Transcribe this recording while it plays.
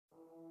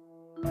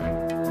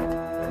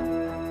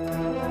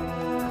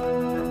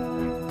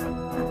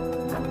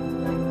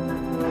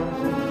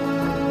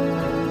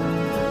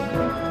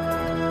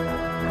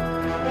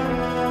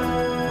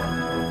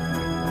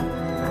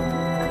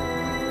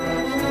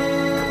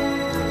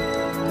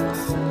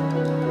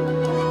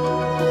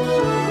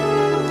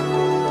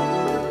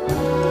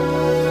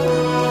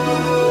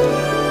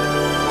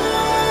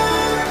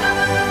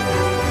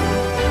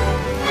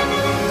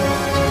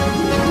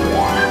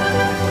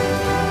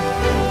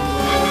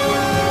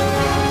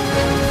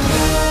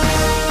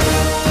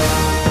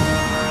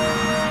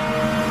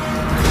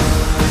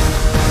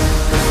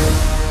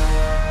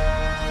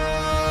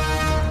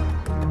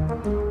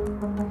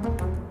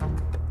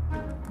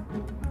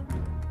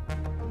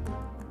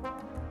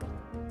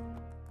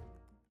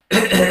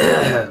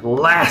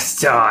Last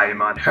time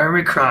on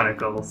Hermit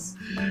Chronicles,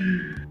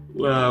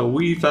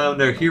 we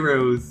found our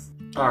heroes,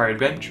 our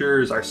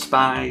adventurers, our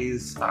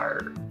spies,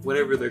 our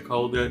whatever they're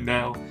called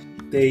now.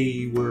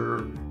 They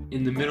were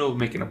in the middle of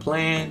making a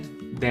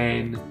plan.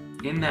 Then,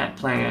 in that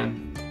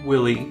plan,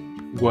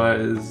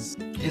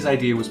 his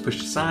idea was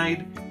pushed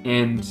aside,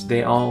 and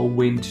they all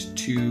went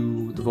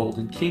to the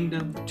Golden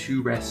Kingdom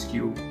to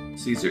rescue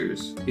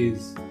Caesar's,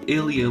 his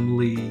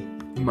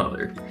Iliumly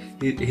mother,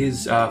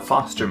 his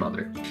foster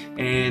mother.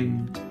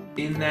 And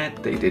in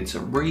that, they did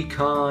some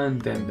recon,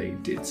 then they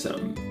did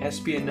some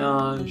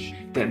espionage,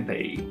 then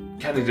they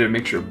kind of did a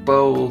mixture of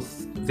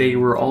both. They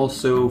were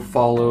also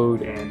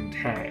followed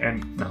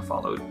not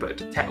followed,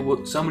 but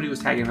somebody was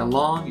tagging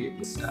along. It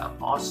was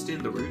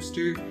Austin the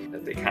Rooster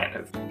that they kind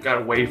of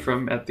got away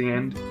from at the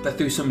end. But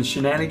through some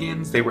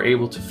shenanigans, they were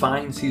able to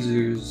find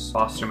Caesar's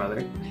foster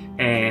mother,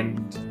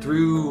 and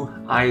through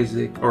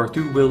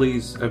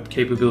Willie's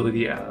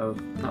capability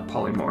of not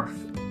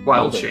polymorph,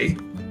 wild shape.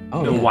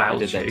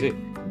 Wild shape.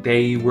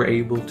 They were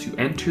able to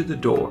enter the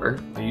door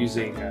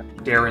using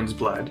Darren's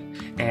blood,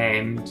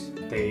 and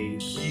a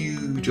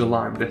huge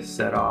alarm to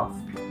set off.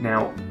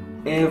 Now,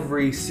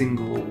 every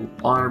single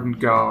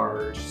armed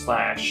guard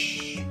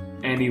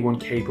 / anyone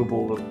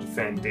capable of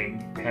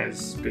defending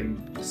has been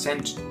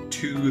sent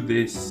to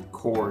this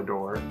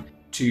corridor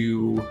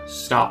to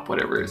stop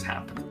whatever is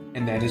happening.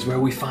 And that is where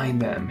we find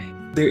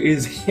them. There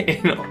is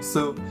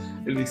also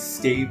an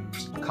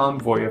escaped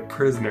convoy of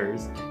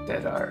prisoners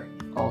that are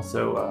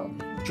also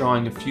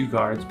drawing a few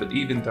guards, but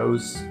even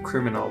those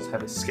criminals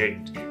have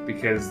escaped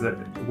because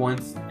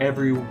once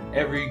every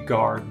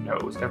guard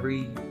knows,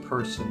 every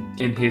person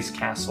in his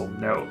castle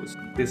knows,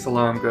 this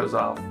alarm goes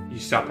off, you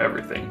stop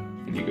everything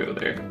and you go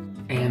there.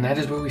 And that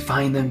is where we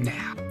find them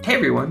now. Hey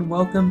everyone,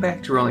 welcome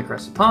back to Rolling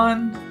Across the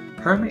Pond,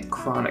 Hermit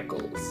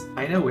Chronicles.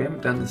 I know we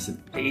haven't done this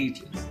in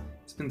ages.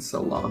 It's been so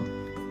long,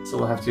 so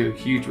we'll have to do a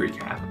huge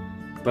recap.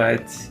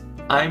 But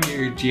I'm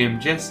your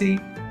GM Jesse,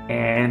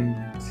 and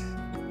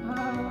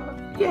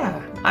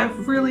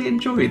I've really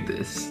enjoyed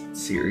this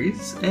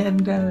series,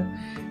 and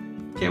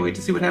can't wait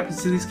to see what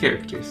happens to these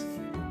characters.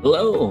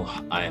 Hello,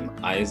 I'm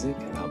Isaac,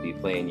 and I'll be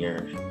playing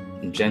your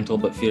gentle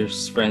but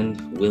fierce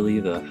friend, Willie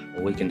the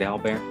Awakened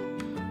Owlbear.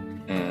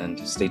 And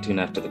stay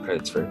tuned after the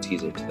credits for a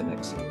teaser to the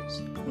next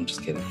series. I'm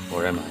just kidding,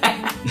 or am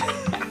I?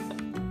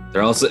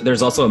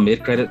 There's also a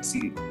mid-credit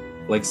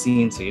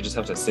scene, so you just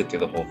have to sit through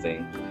the whole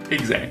thing.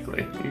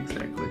 Exactly.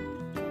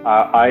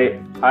 I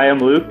am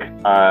Luke.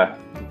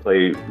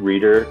 Play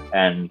Reader,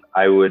 and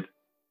I would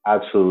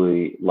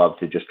absolutely love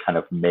to just kind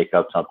of make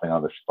up something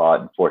on the spot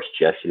and force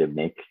Jesse to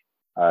make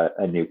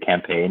a new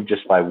campaign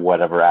just by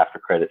whatever after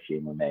credit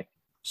scene we make.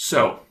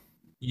 So,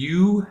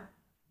 you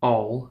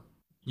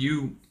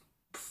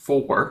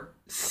four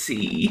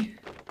see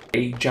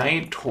a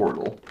giant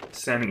turtle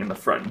standing in the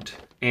front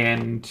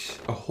and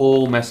a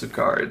whole mess of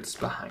guards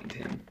behind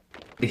him.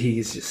 He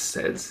just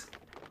says,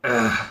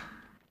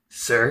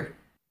 "Sir,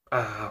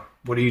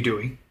 what are you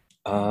doing?"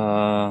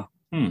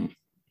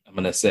 I'm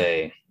gonna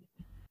say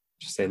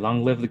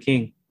long live the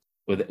king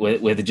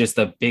with just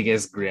the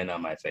biggest grin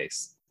on my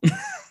face.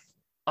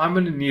 I'm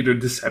gonna need a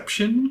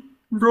deception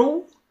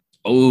roll.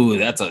 Oh,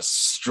 that's a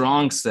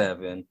strong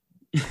 7.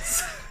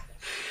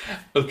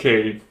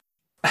 Okay.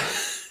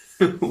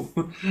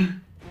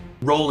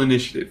 Roll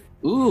initiative.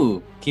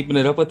 Ooh, keeping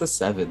it up with the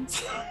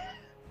 7s.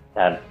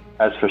 And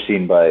as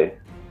foreseen by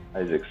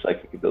Isaac's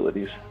psychic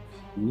abilities.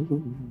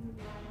 Ooh.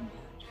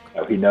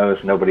 Oh, he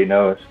knows, nobody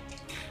knows.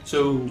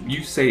 So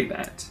you say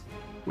that,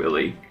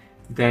 Willie.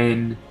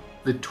 Then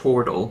the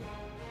turtle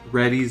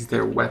readies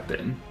their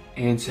weapon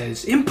and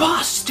says,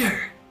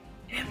 "Imposter!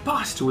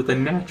 Imposter!" with a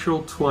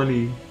natural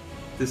 20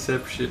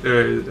 deception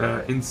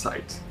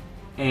insight,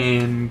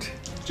 and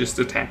just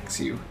attacks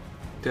you.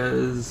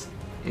 Does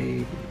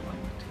a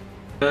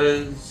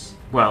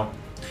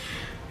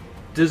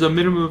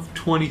minimum of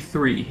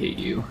 23 hit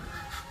you?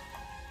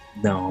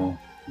 No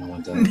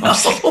one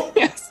does. No.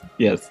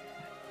 Yes.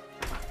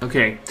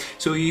 Okay,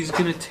 so he's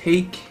gonna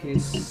take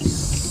his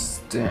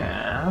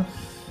staff,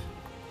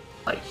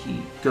 like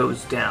he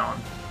goes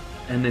down,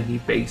 and then he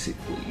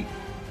basically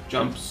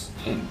jumps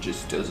and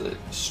just does a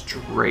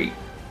straight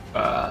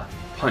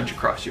punch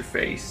across your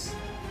face.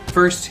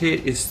 First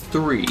hit is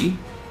 3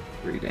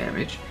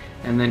 damage,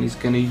 and then he's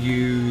gonna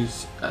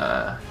use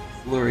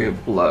flurry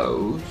of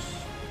blows.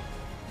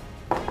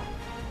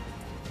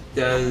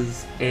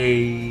 Does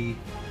a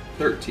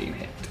 13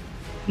 hit?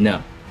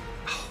 No.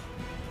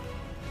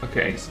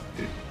 Okay, so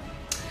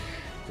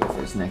go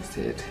for his next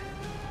hit.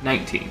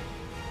 19.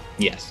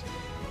 Yes.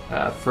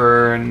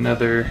 For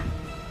another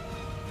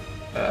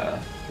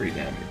 3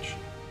 damage.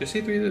 Did I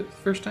say 3 the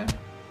first time?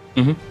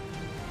 Mm-hmm.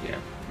 Yeah,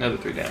 another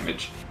 3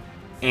 damage.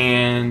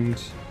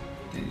 And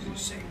then you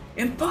just say,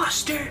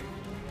 "Imposter!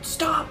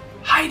 Stop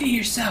hiding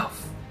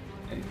yourself!"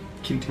 And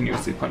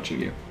continuously punching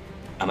you.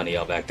 I'm gonna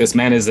yell back, "This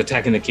man is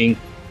attacking the king."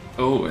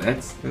 Oh,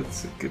 that's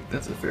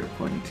a fair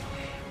point.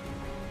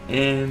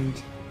 And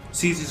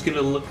Caesar's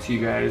gonna look to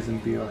you guys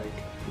and be like,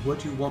 "What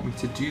do you want me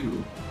to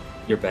do?"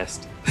 Your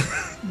best.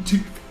 Do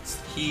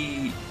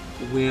he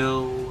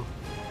will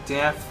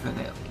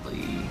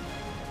definitely...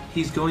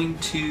 He's going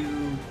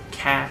to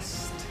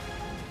cast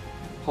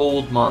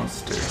Hold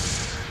Monster.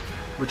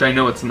 Which I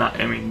know it's not,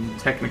 I mean,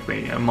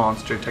 technically a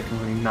monster,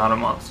 technically not a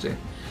monster.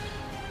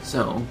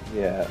 So...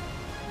 Yeah.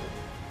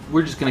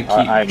 We're just going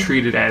to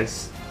treat it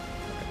as...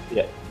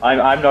 Yeah,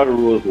 I'm not a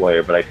rules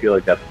lawyer, but I feel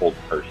like that's Hold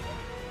Person.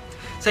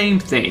 Same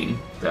thing,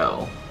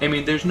 though. I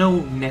mean, there's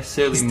no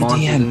necessarily It's the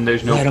monsters DM. and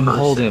there's no Let him person,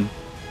 hold him.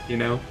 You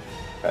know?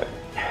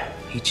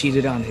 He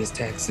cheated on his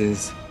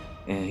taxes,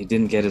 and he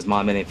didn't get his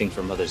mom anything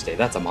for Mother's Day.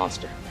 That's a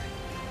monster.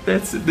 Yeah,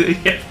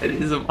 that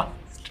is a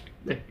monster.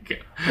 There you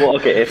go. Well,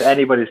 okay, if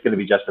anybody's going to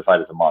be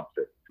justified as a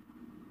monster.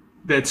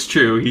 That's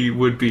true. He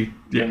would be,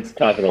 yes.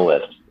 Top of the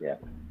list, yeah.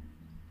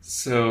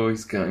 So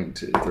he's going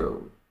to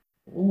throw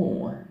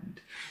one.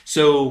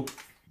 So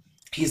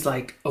he's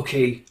like,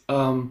 okay,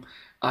 I'll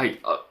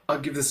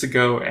give this a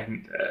go,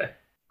 and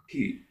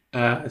you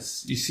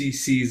see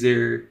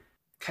Caesar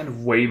kind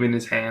of waving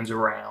his hands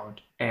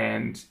around,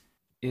 and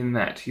in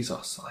that he's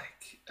also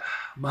like,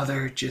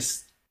 Mother,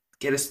 just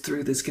get us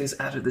through this, get us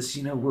out of this.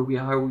 You know where we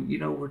are. You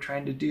know what we're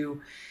trying to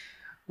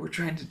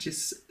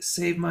just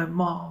save my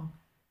mom.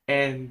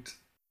 And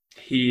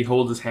he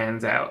holds his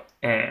hands out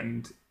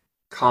and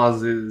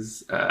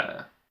causes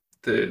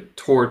the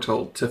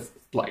turtle to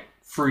like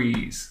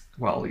freeze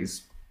while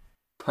he's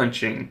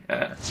punching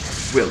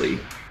Willie.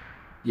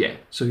 Yeah,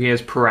 so he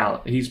has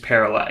he's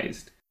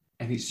paralyzed,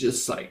 and he's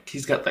just like,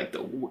 he's got like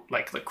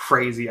the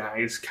crazy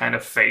eyes kind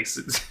of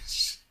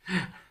faces.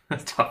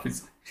 That's tough.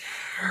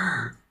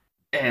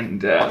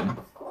 And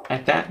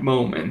at that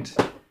moment,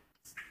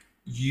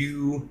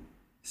 you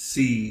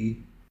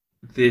see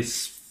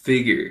this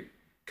figure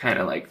kind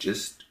of like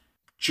just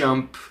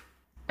jump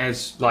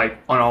as like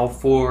on all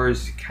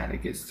fours. He kind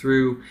of gets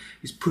through.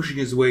 He's pushing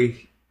his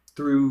way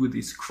through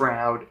this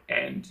crowd,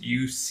 and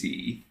you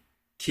see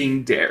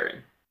King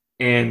Darren,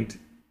 and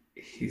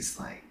he's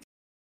like,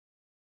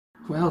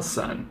 well,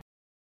 son,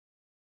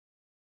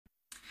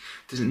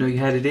 didn't know you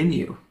had it in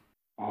you.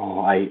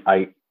 Oh, I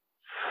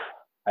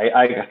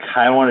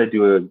kind of want to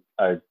do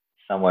a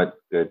somewhat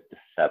good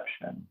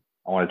deception.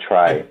 I want to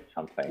try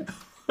something.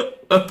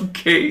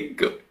 Okay,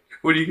 go.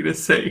 What are you gonna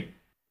say?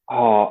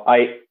 Oh,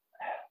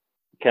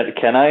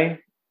 can I?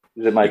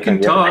 Is it my turn?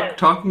 You can talk.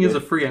 Talking is yeah.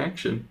 a free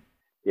action.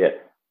 Yeah,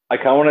 I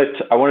want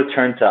to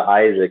turn to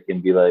Isaac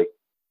and be like,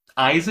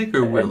 Isaac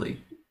or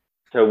Willie?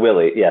 To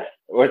Willie, yes.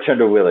 I want to turn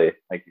to Willie.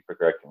 Thank you for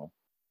correcting me.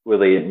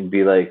 Willie, and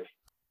be like,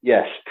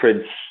 yes,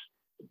 Prince.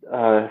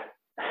 I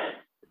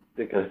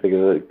think of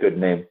a good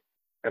name,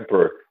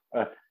 Emperor.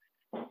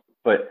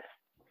 But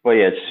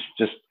yeah, it's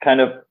just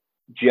kind of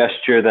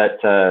gesture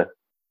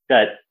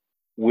that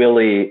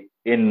Willie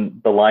in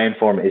the lion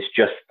form is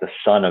just the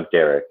son of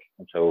Derek,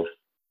 and so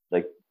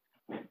like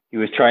he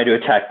was trying to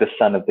attack the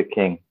son of the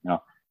king, you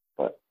know.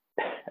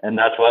 And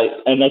that's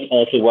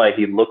also why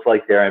he looks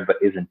like Darren but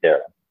isn't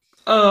Darren.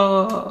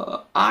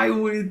 I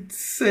would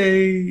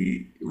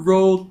say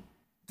roll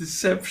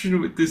deception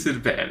with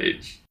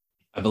disadvantage.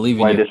 I believe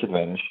in why you.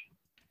 Disadvantage?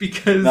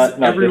 Because not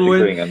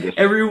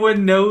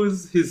everyone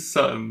knows his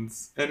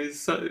sons, and his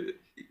son.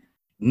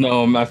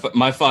 No,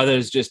 my father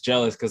is just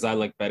jealous because I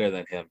look better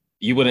than him.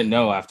 You wouldn't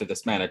know after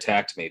this man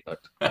attacked me, but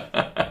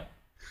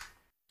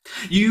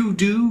you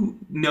do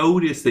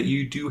notice that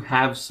you do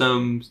have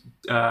some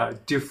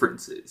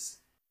differences,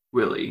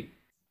 Willie.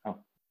 Oh,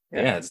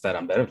 yeah, it's that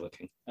I'm better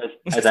looking.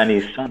 As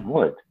any son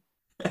would.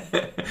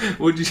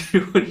 What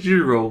did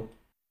you roll?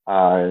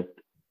 An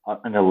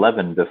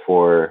 11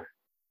 before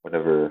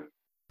whatever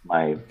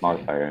my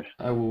modifiers.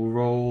 I will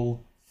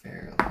roll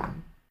fairly.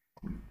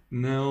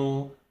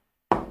 No.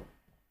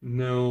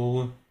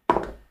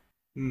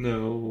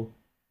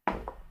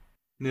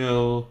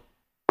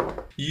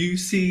 You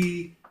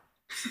see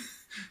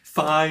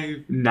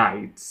 5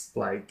 knights,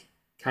 like,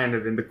 kind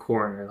of in the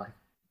corner, like,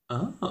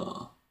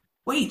 oh,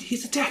 wait,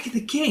 he's attacking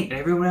the king. And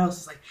everyone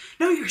else is like,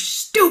 no, you're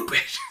stupid.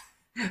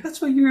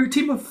 That's why you're a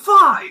team of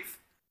 5.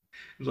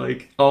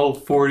 Like, all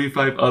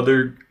 45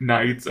 other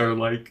knights are,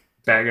 like,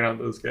 bagging on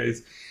those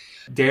guys.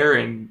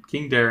 King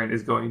Darren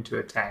is going to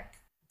attack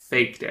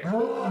fake Darren.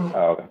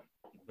 Oh, okay.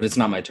 But it's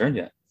not my turn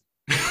yet.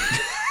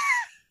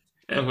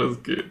 That was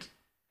good.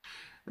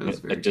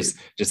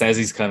 Just as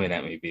he's coming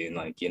at me, being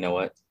like, you know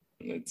what?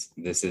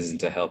 This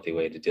isn't a healthy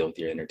way to deal with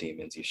your inner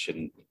demons. You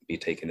shouldn't be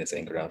taking this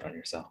anger out on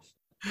yourself.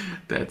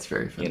 That's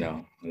very funny. You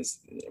know,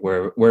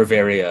 we're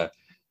very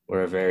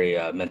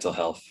mental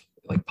health,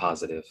 like,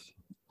 positive.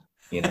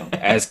 You know,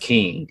 as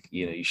king,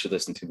 you know, you should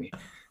listen to me.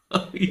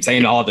 Oh, yeah. I'm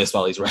saying all this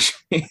while he's rushing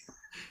me.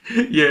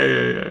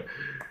 Yeah.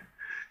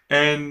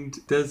 And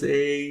does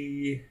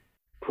a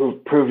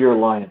prove your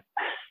line.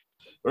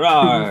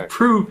 Roar!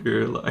 Prove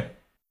your line.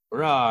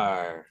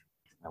 Roar!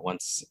 I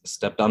once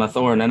stepped on a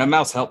thorn and a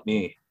mouse helped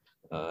me.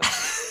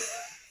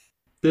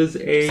 Does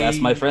a just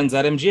ask my friends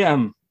at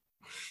MGM.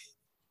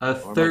 Or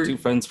my 2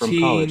 friends from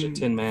college, a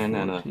Tin Man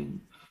 14. And a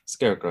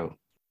Scarecrow.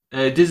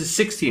 Does a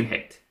 16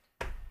 hit?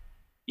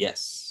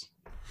 Yes.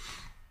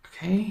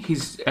 Okay,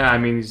 he's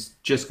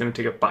just gonna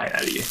take a bite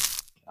out of you.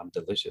 I'm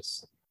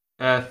delicious.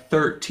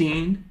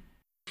 13.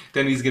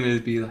 Then he's gonna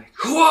be like,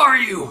 "Who are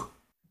you?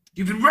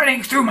 You've been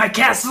running through my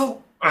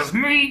castle as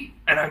me,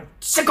 and I'm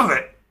sick of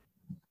it."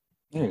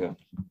 There you go.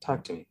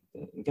 Talk to me.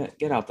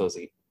 Get out those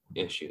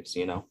issues,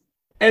 you know?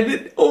 And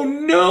then, oh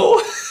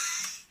no!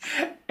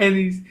 And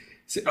he's,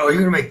 "Oh,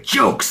 you're gonna make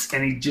jokes!"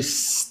 And he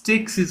just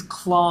sticks his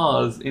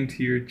claws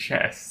into your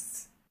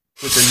chest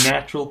with a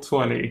natural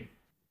 20.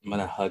 I'm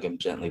gonna hug him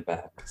gently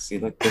back. See,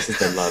 look, this is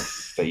the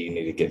love that you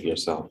need to give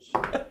yourself.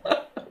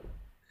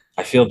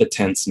 I feel the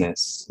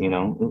tenseness, you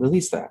know?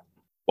 Release that.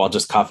 While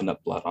just coughing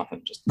up blood on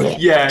him. Just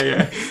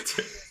Yeah.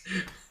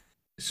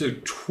 So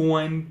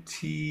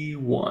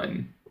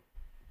 21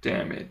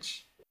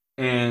 damage.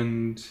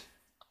 And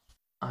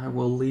I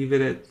will leave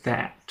it at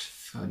that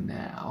for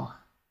now.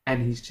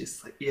 And he's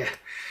just like, "Yeah,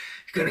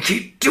 you're gonna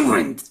keep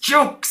doing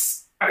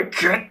jokes. I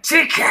can't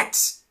take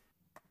it."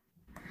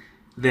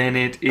 Then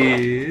it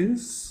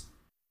is,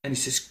 and he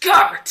says,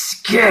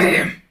 "Guards, get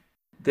him."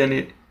 Then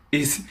it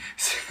is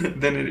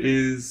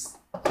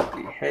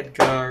the head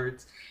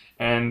guards,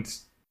 and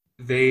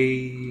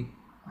they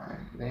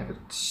have a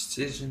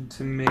decision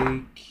to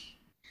make.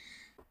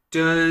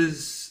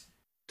 Does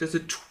a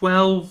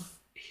 12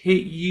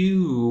 hit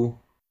you,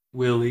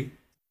 Willie?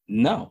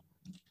 no.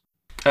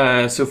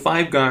 So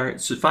 5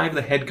 of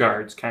the head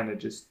guards kind of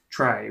just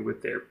try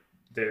with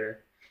their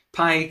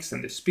pikes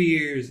and their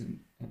spears and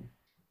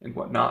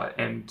whatnot,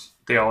 and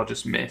they all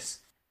just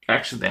miss.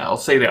 Actually, I'll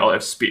say they all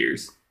have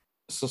spears.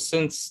 So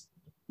since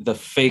the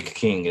fake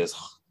king is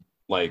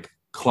like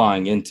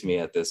clawing into me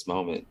at this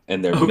moment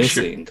and they're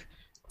missing,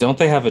 don't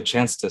they have a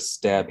chance to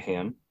stab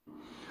him?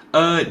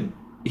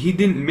 He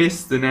didn't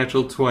miss the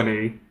natural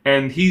 20,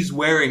 and he's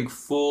wearing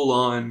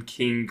full-on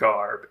king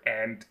garb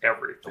and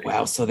everything.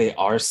 Wow, so they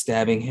are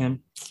stabbing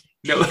him?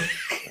 No.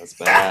 That's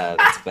bad.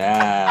 That's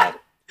bad.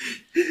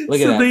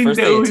 Look at that.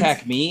 First they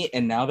attack me,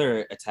 and now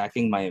they're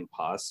attacking my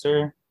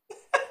imposter.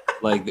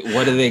 Like,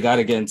 what do they got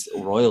against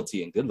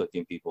royalty and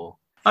good-looking people?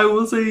 I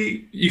will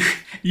say,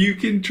 you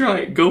can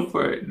try it. Go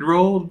for it.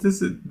 Roll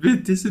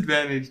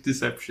disadvantage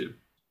deception.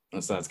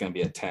 So that's going to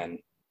be a 10.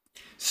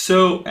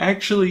 So,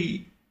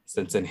 actually...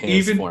 Since in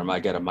his form,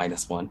 I get a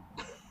 -1.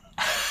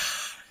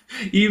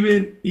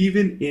 even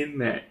in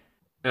that,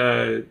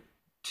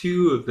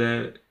 two of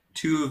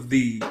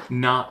the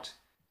not.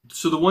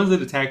 So the ones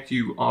that attacked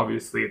you,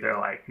 obviously, they're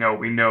like, "No,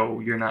 we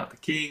know you're not the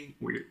king.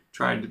 We're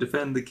trying to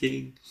defend the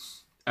king."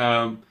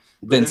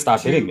 Then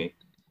stop hitting me.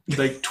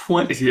 Like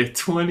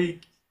 20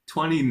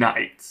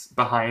 knights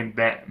behind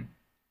them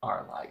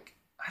are like,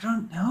 "I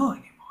don't know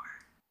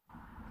anymore."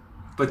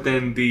 But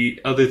then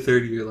the other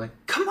 30 are like,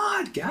 "Come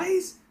on,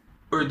 guys."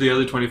 Or the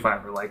other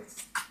 25 are like,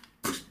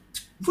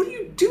 "What are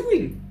you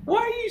doing?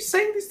 Why are you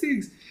saying these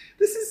things?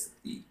 This is,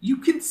 you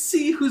can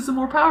see who's the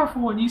more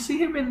powerful one. You see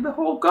him in the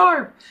whole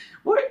garb.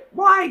 What?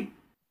 Why?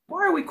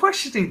 Why are we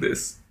questioning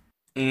this?"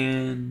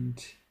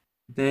 And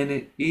then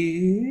it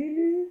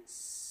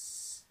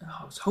is,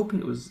 I was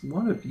hoping it was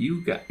one of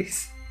you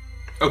guys.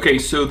 Okay,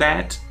 so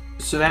that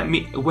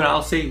what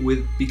I'll say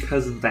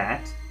because of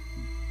that,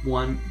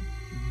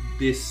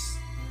 this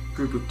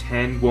group of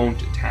 10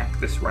 won't attack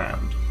this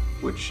round,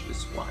 which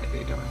is why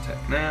they don't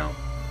attack now.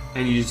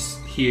 And you just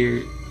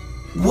hear,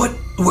 "What?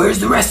 Where's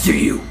the rest of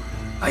you?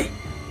 I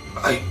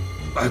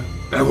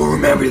will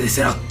remember this,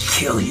 and I'll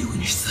kill you in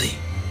your sleep."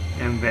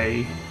 And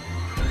they...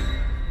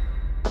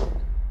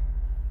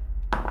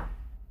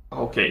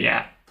 Okay,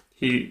 yeah.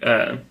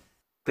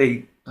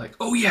 They like,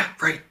 "Oh yeah,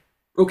 right.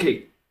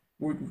 Okay,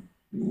 we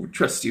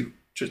trust you.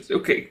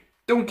 Okay,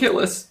 don't kill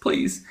us,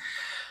 please."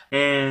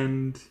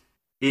 And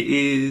it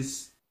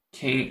is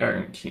King.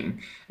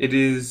 It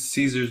is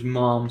Caesar's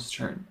mom's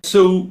turn.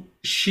 So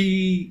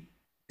she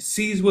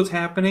sees what's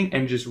happening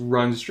and just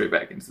runs straight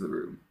back into the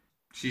room.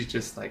 She's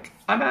just like,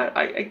 "I'm out.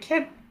 I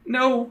can't.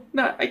 No,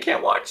 not. I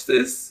can't watch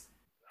this."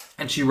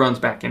 And she runs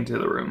back into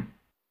the room.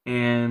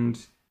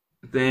 And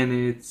then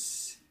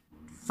it's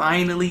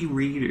finally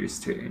Reader's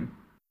turn.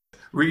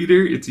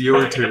 Reader, it's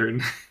your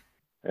turn.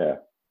 Yeah.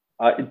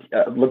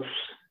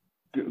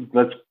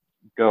 Let's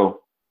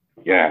go.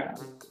 Yeah.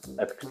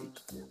 That's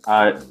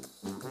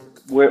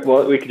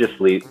we could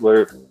just leave.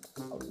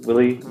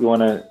 Willie, you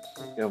want to?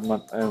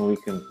 And we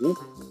can.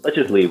 Let's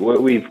just leave.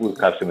 We've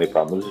got so many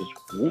problems. Let's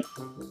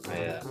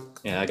just.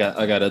 Yeah. I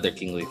got other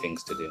kingly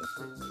things to do.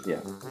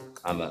 Yeah.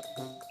 I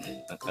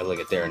look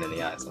at Darren in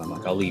the eyes, and I'm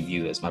like, I'll leave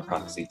you as my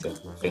proxy to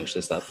finish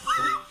this up.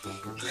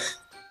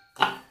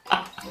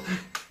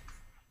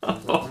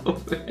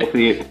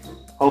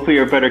 Hopefully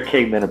you're a better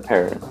king than a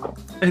parent.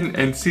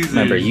 And Caesar,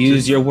 remember,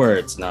 use your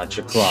words, not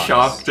your claws.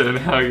 Shocked at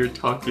how you're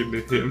talking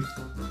to him.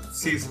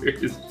 Caesar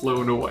is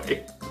blown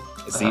away.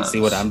 See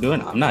what I'm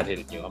doing? I'm not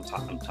hitting you. I'm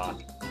talking.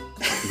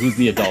 Who's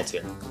the adult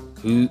here?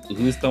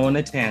 Who's throwing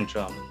a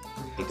tantrum?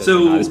 Because they're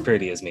not as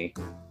pretty as me.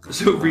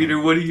 So,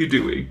 Reader, what are you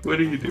doing?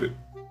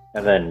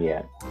 And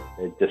then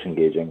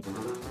disengaging.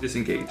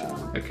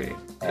 Okay.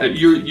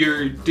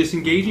 You're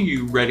disengaging.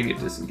 You readying it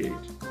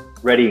disengage.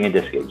 Readying and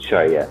disengage.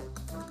 Sorry, yeah.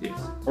 Yes.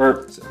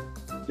 Or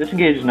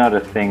disengage is not a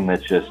thing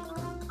that's just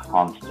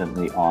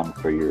constantly on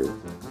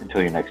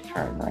until your next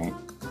turn, right?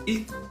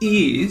 It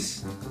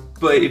is,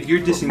 but if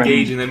you're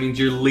disengaging, that means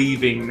you're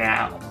leaving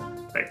now.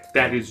 Like,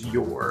 that is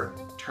your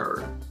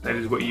turn. That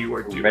is what you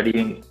are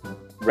doing.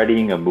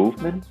 Readying a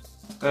movement?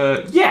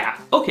 Yeah.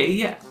 Okay,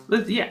 yeah.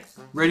 Yeah.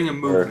 Readying a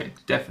movement,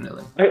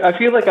 definitely. I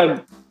feel like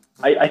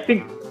I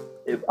think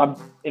I'm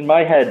in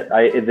my head.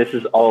 This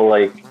is all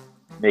like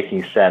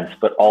making sense,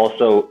 but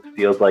also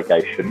feels like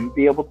I shouldn't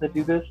be able to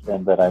do this,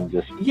 and that I'm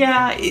just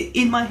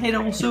in my head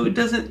also it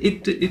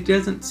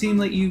doesn't seem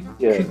like you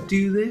could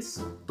do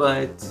this,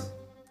 but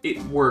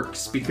it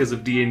works because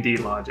of D&D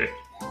logic.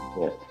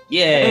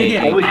 Yay!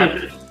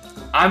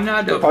 I'm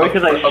not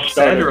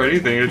upset or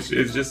anything. It's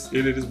just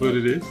it is what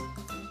it is.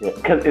 Yeah,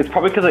 it's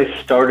probably because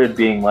I started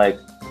being like,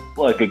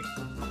 well, I could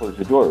close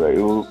the door, right?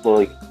 Well,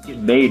 like he's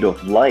made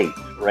of light,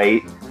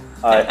 right?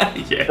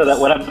 Yes. So that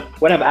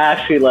when I'm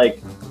actually like,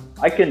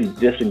 I can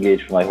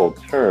disengage for my whole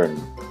turn,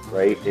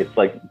 right? It's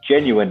like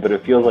genuine, but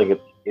it feels like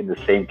it's in the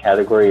same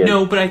category.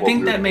 No, but I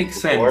think that makes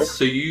sense.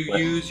 So you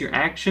use your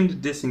action to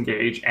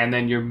disengage, and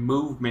then your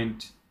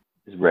movement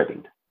is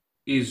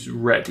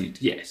readied.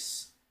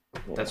 Yes,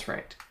 that's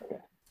right.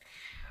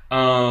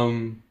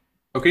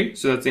 Okay,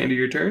 so that's the end of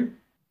your turn.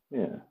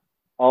 Yeah,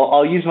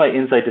 I'll use my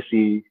insight to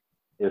see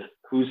if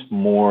who's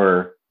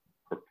more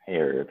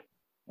prepared,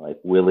 like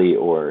Willie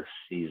or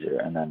Caesar,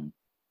 and then.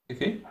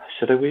 Okay.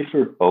 Should I wait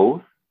for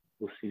both?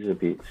 Will Caesar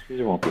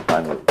won't be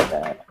fine with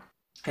that.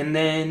 And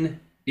then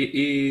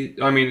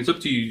it's up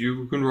to you.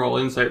 You can roll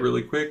insight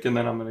really quick, and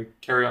then I'm gonna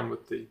carry on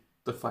with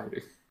the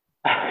fighting.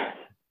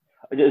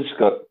 Just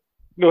go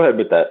ahead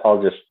with that.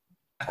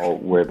 I'll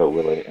worry about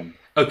Willie.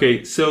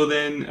 Okay, so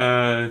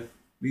then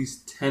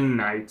these 10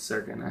 knights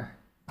are gonna.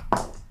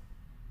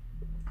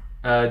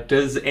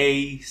 Does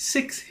a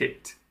 6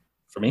 hit?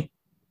 For me?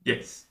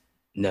 Yes.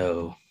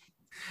 No.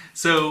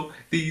 So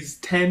these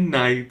 10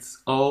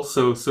 knights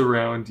also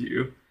surround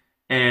you,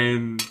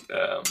 and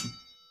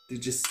they're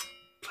just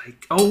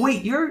like, oh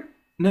wait, you're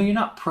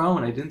not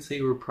prone. I didn't say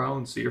you were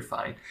prone, so you're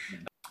fine.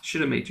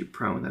 Should have made you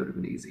prone. That would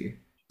have been easier.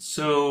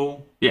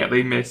 So yeah,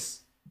 they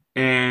miss,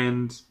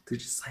 and they're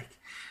just like,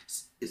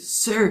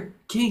 Sir,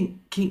 King,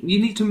 you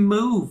need to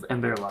move,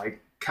 and they're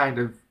like kind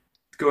of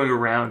going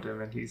around him,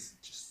 and he's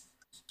just,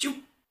 you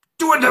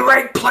doing the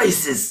right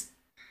places.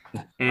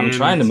 I'm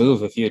trying to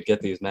move if you'd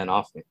get these men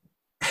off me.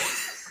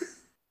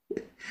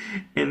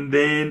 And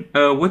then,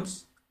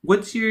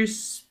 what's your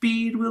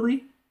speed,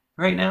 Willie?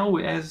 Right now,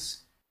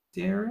 as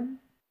Darren?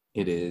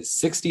 It is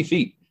 60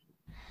 feet.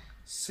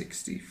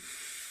 60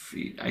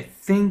 feet. I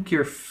think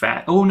you're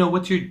fat. Oh no,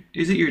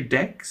 is it your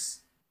dex?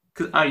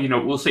 Cause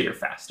we'll say you're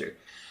faster.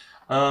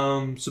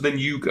 So then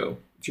you go.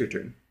 It's your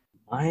turn.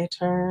 My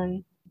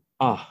turn.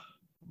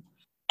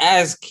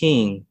 As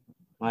king,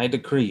 I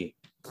decree,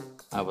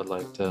 I would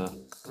like to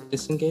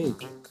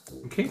disengage.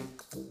 Okay.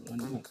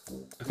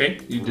 Okay,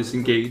 you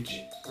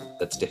disengage.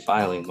 That's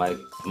defiling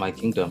my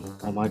kingdom.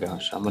 Oh my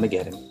gosh, I'm gonna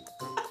get him.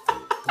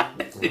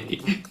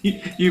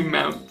 You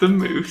mount the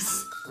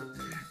moose.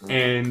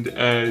 And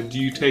do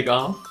you take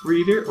off,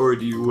 Reader, or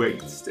do you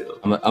wait still?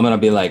 I'm gonna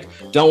be like,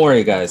 don't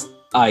worry guys,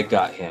 I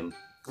got him.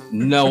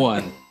 No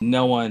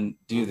one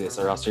do this,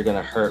 or else you're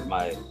gonna hurt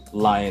my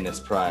lioness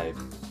pride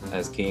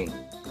as king.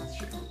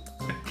 Sure.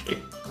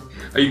 Okay.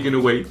 Are you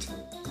gonna wait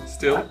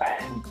still?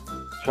 I'm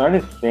trying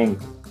to think,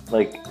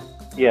 like,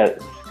 yeah,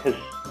 because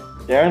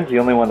Darren's the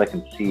only one that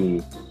can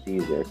see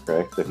Caesar,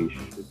 correct? So he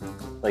should,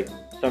 like,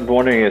 so I'm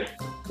wondering if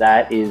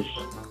that is,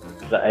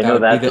 I know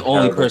that's the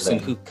only person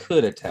who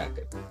could attack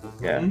it.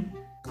 Yeah.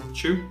 Mm-hmm.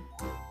 True.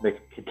 Make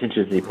a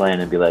contingency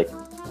plan and be like,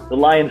 the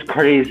lion's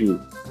crazy.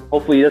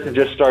 Hopefully he doesn't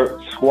just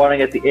start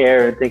swatting at the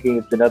air and thinking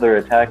it's another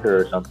attacker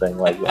or something.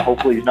 Like,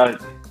 hopefully he's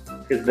not,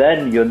 because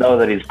then you'll know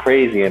that he's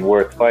crazy and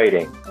worth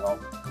fighting. You know?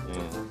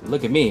 Yeah.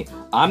 Look at me.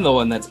 I'm the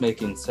one that's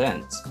making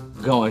sense,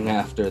 going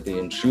after the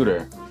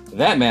intruder.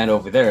 That man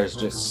over there is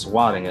just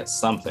swatting at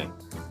something.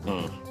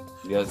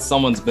 Yeah,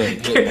 someone's been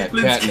hitting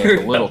that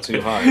catnip a little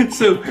too hard.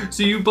 So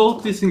you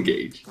both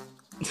disengage.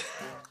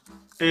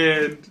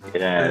 And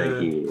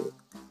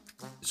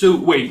so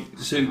wait,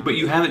 but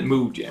you haven't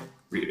moved yet,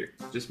 Reader.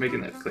 Just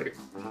making that clear.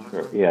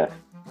 Sure, yeah.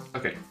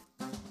 Okay.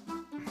 How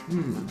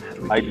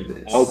do we do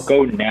this? I'll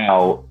go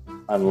now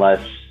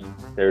unless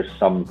there's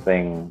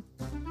something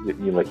that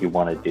you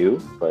want to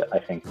do, but I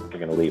think we're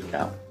gonna leave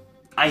now.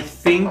 I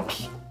think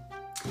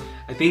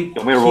King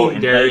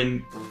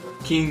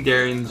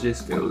Darren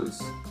just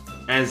goes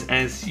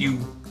as you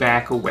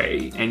back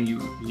away and you're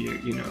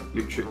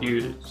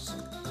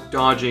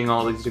dodging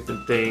all these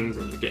different things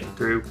and you're getting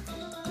through.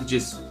 He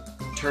just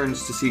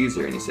turns to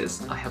Caesar and he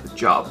says, "I have a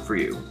job for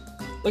you."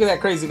 Look at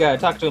that crazy guy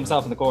talking to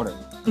himself in the corner.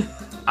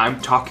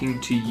 I'm talking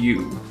to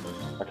you.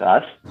 To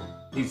us?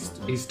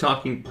 He's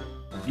talking,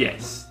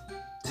 yes,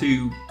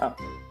 to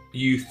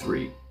you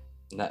three.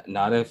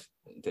 Not if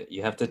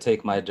you have to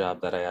take my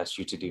job that I asked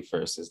you to do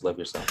first. Is love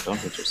yourself. Don't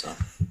hate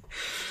yourself.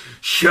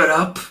 Shut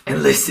up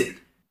and listen.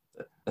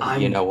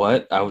 You know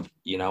what?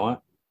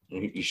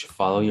 You should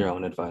follow your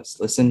own advice.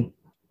 Listen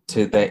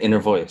to that inner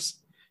voice.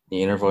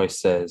 The inner voice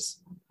says,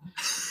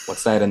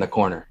 What's that in the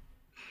corner?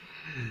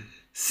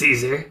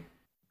 Caesar,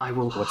 I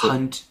will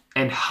hunt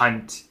and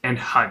hunt and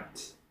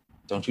hunt.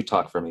 Don't you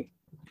talk for me.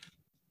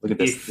 Look at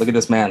this. If Look at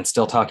this man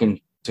still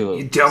talking to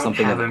you don't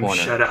something have in the him,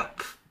 corner. shut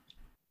up.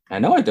 I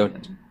know I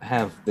don't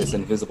have this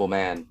invisible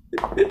man.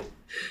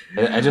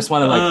 I just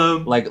want to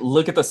like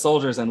look at the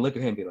soldiers and look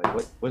at him and be like,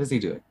 what is he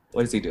doing?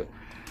 What is he doing?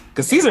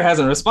 Because Caesar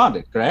hasn't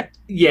responded, correct?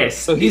 Yes.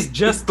 So he's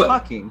just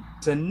talking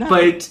to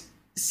nothing. But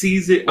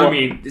Caesar, well, I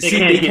mean, they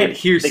can't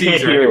hear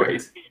Caesar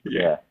anyways.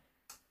 Yeah.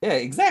 Yeah,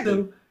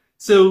 exactly.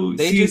 So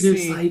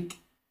Caesar's like,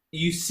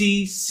 you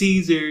see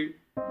Caesar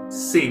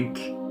sink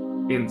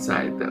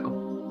inside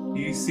though.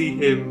 You see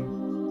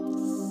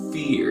him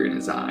fear in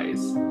his eyes.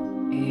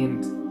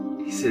 And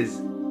he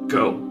says,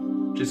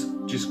 go. Just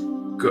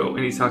go.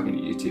 And he's talking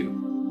to you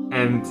too.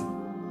 And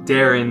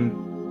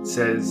Darren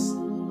says,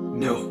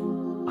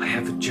 no, I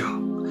have a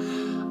job.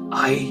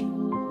 I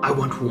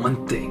want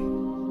one thing.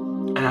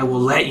 And I will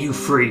let you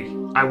free.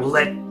 I will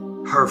let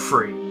her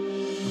free.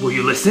 Will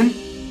you listen?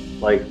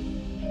 Like,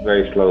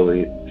 very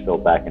slowly, still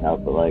backing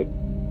out, but like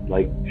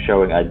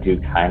showing I do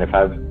kind of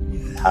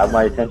have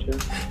my attention,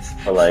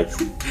 but like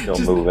still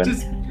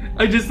moving.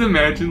 I just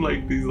imagine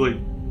like these like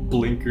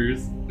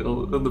blinkers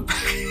on the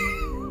back.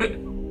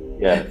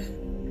 Yeah,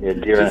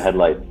 deer in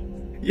headlights.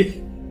 Yeah.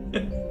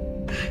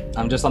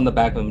 I'm just on the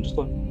back of him, just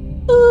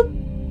going. Boop,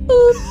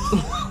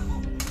 boop.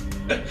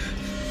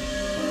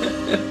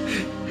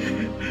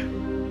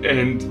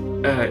 And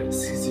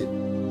Caesar,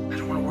 I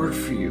don't want to work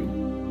for you.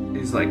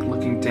 He's like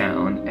looking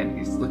down and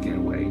he's looking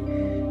away.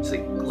 He's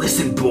like,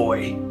 listen,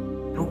 boy,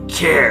 I don't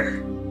care.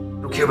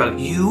 I don't care about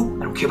you.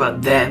 I don't care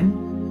about them.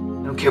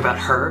 I don't care about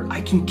her.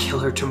 I can kill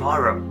her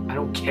tomorrow. I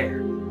don't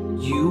care.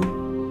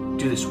 You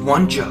do this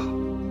one job.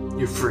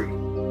 You're free.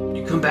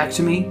 You come back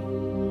to me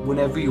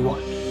whenever you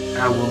want.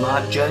 I will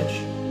not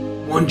judge.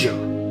 One job.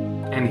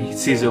 And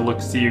Caesar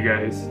looks to you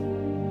guys.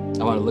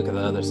 I want to look at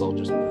the other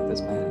soldiers and be like,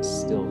 this man is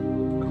still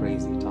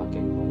crazy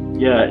talking.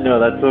 Yeah, no,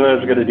 that's what I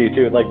was gonna do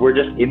too. Like, we're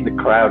just in the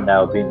crowd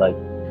now, being like,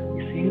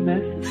 "You seeing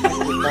this?"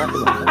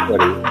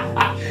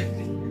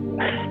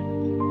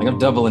 Like, I'm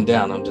doubling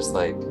down. I'm just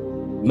like,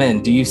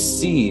 men, do you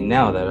see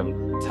now that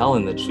I'm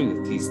telling the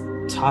truth? He's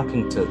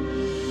talking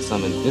to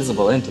some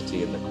invisible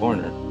entity in the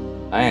corner.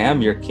 I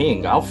am your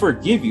king. I'll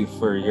forgive you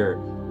for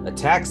your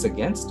attacks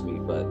against me,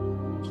 but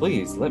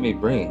please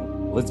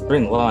let's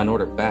bring law and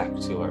order back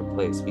to our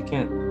place. We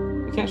can't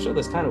show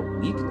this kind of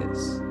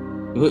weakness.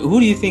 Who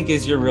do you think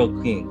is your real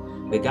king?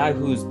 The guy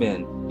who's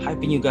been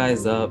hyping you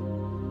guys up,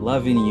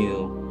 loving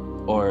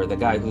you, or the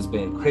guy who's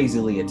been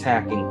crazily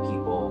attacking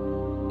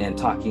people and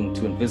talking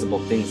to invisible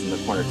things in the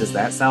corner? Does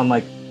that sound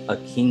like a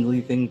kingly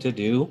thing to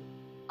do?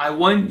 I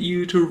want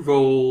you to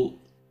roll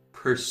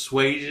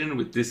persuasion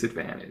with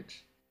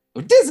disadvantage.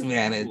 With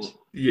disadvantage?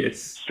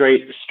 Yes.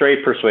 Straight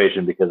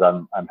persuasion, because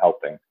I'm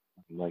helping.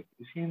 I'm like,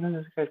 you see,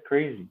 this guy's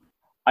crazy.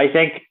 I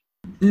think.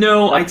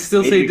 No, I'd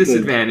still say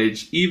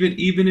disadvantage.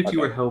 Even if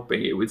you were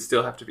helping, it would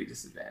still have to be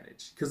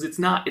disadvantage. Because it's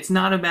not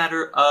a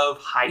matter of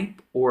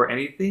hype or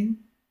anything.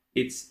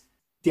 It's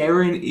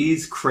Darren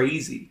is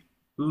crazy.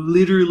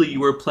 Literally,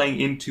 you are playing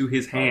into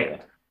his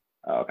hand.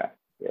 Oh, okay.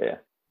 Yeah.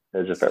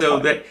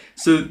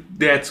 So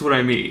that's what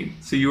I mean.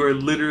 So you are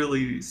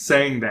literally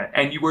saying that.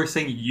 And you are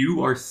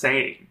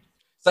saying.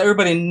 So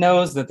everybody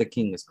knows that the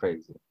king is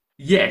crazy.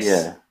 Yes.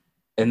 Yeah.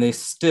 And they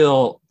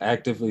still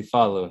actively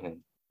follow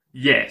him.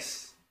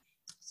 Yes.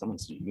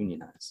 Someone's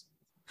unionized.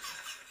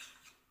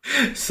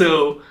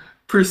 So,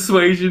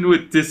 persuasion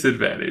with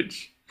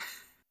disadvantage.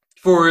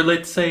 For,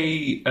 let's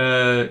say,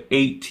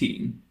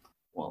 18.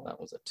 Well, that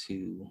was a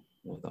 2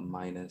 with a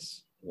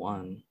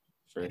 -1.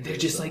 And they're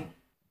just like,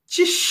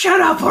 just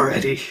shut up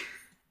already.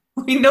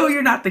 We know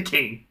you're not the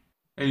king.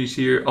 And you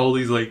hear all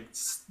these,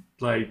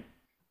 like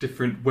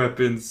different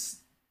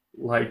weapons,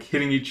 like,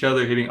 hitting each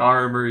other, hitting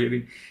armor,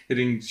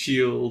 hitting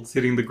shields,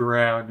 hitting the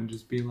ground, and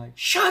just being like,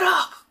 shut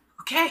up,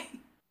 okay?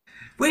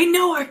 We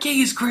know our king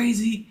is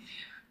crazy,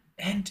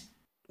 and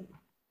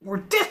we're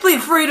deathly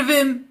afraid of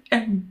him.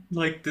 And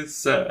like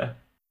this,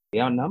 we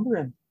outnumber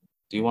him.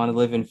 Do you want to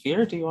live in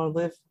fear? Or do you want to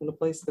live in a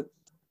place that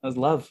has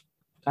love,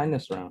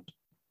 kindness around?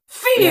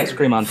 Fear! Ice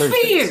cream on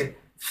Thursdays.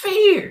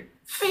 Fear!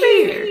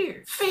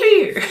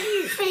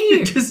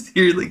 You just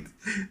hear like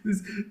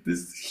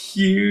this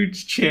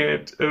huge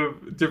chant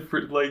of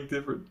different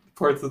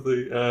parts of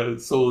the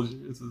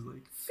soldiers. Is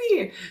like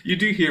fear. You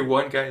do hear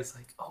one guy is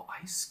like, "Oh,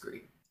 ice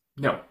cream."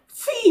 No,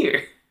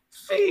 fear.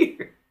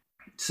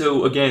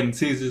 So again,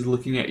 Caesar's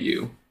looking at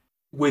you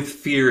with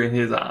fear in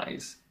his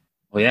eyes.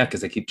 Well, yeah,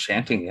 because they keep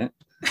chanting it.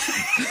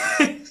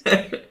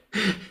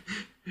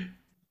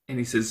 And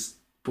he says,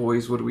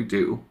 "Boys, what do we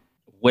do?"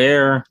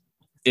 Where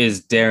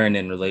is Darren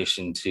in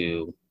relation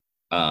to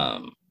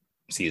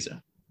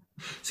Caesar?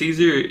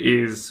 Caesar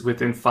is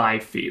within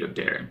 5 feet of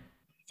Darren.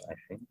 5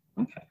 feet?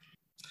 Okay.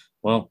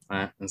 Well,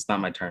 it's not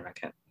my turn. I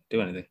can't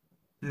do anything.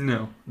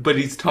 No, but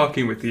he's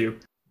talking with you.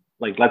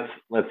 Like,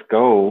 let's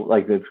go.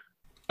 Like, it's...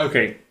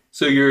 Okay,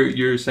 so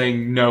you're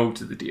saying no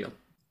to the deal.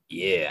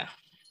 Yeah.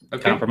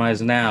 Okay.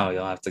 Compromise now.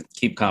 You'll have to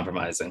keep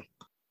compromising.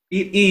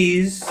 it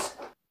is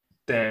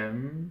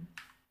them.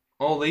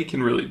 All they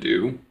can really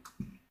do.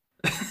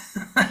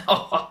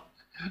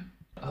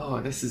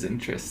 Oh, this is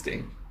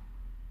interesting.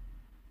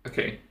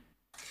 Okay.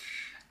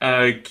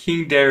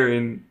 King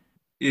Darren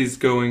is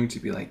going to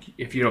be like,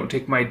 if you don't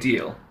take my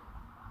deal,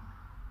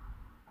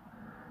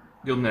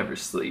 you'll never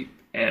sleep.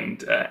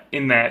 And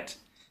in that,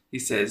 he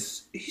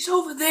says, he's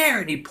over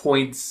there. And he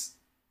points,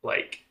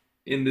 like,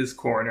 in this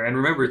corner. And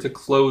remember, it's a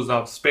closed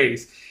off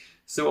space.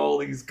 So all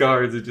these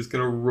guards are just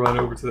going to run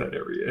over to that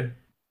area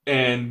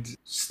and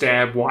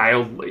stab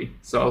wildly.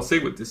 So I'll say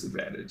with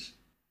disadvantage.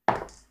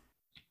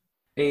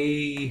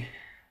 A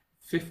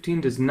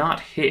 15 does not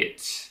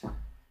hit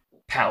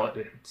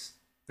paladins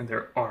and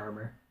their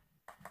armor.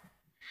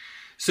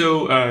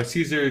 So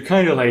Caesar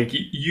kind of like,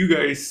 you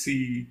guys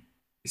see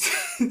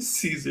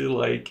Caesar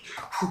like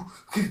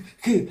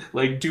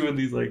doing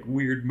these like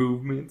weird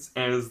movements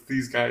as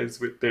these guys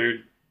with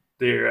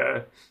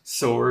their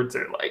swords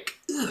are like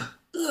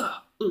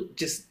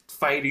just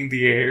fighting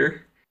the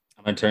air.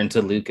 I'm gonna turn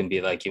to Luke and be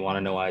like, "You want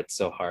to know why it's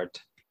so hard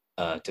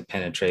to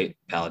penetrate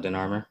paladin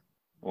armor?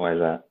 Why is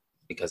that?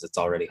 Because it's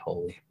already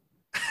holy."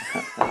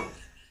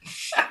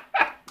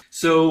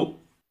 So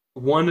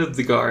one of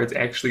the guards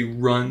actually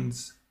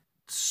runs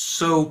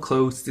so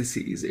close to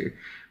Caesar,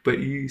 but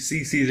you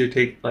see Caesar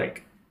take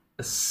like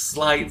a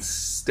slight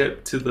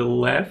step to the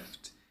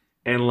left,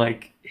 and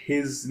like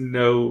his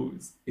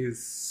nose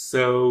is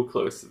so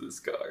close to this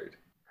guard,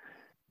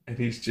 and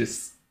he's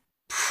just,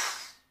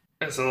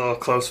 that's a little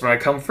close for my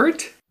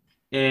comfort.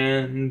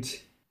 And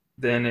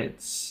then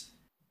it's,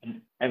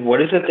 And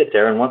what is it that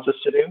Darren wants us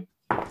to do?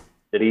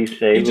 Did he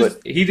say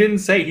he didn't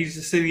say. He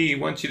just said he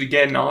wants you to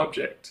get an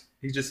object.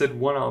 He just said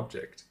one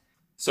object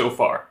so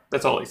far.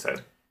 That's all he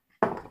said.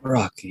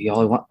 Rock, he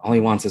all he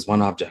wants is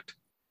one object.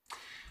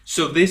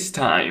 So this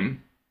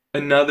time,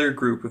 another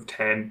group of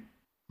 10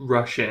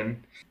 rush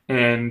in,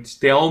 and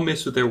they all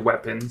miss with their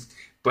weapons.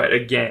 But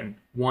again,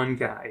 one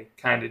guy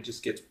kind of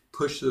just gets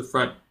pushed to the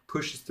front,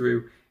 pushes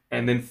through,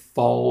 and then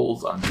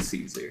falls onto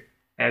Caesar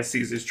as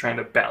Caesar's trying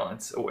to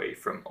balance away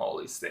from all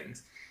these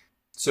things.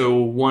 So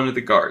one of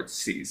the guards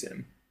sees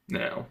him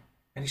now,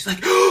 and he's like,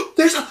 "Oh,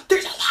 there's a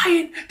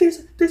lion!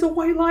 There's a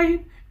white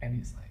lion!" And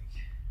he's like,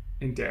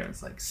 and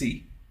Darren's like,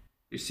 "See,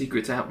 your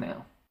secret's out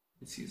now."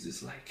 And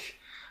Caesar's like,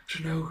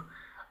 "I don't know.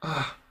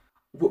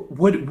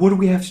 What do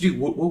we have to do?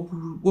 What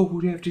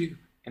would we have to do?"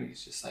 And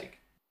he's just like,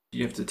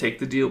 "You have to take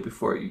the deal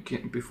before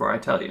I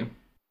tell you."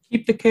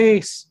 Keep the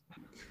case.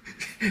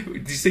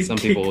 Did you say Some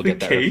kick people will the get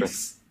that case?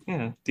 reference.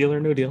 Yeah, deal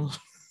or no deal.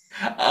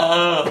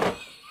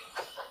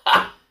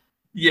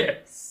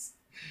 Yes.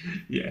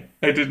 Yeah,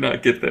 I did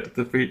not get that at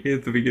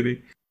the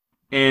beginning.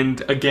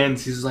 And again,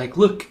 she's like,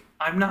 "Look,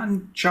 I'm not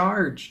in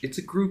charge. It's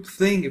a group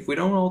thing. If we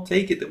don't all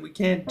take it, then we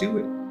can't do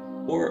it.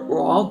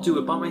 Or I'll do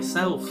it by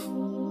myself.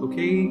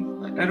 Okay?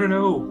 I don't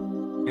know."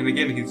 And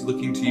again, he's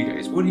looking to you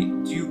guys. What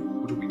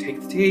do we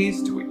take the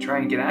tase? Do we try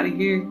and get out of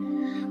here?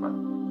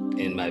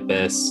 In my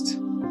best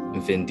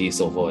Vin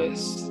Diesel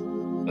voice,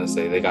 I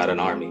say they got an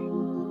army,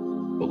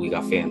 but we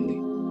got family.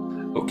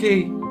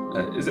 Okay.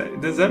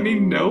 Does that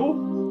mean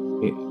no?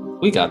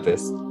 We got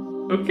this.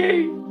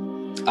 Okay.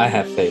 I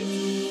have faith.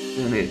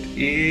 And it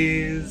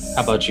is.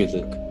 How about you,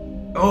 Luke?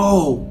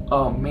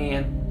 Oh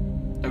man.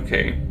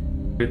 Okay.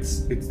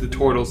 It's the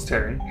turtle's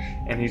turn,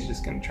 and he's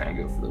just gonna try and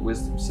go for the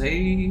wisdom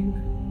save.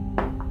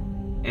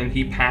 And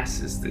he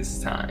passes this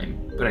time.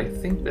 But I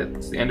think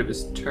that's the end of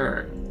his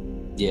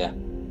turn. Yeah.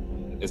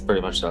 It's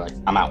pretty much like,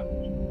 I'm out.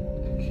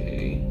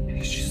 Okay. And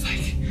he's just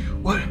like,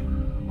 what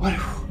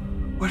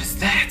is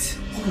that?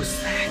 What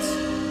was that?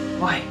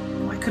 Why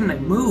couldn't I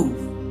move?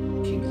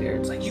 King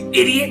Darren's like, "You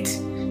idiot!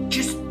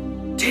 Just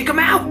take him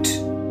out!"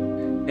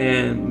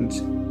 And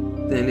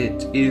then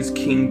it is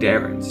King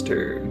Darren's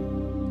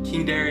turn.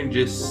 King Darren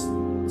just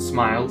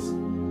smiles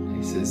and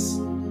he says,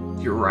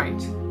 "You're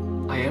right.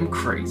 I am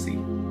crazy."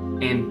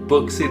 And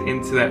books it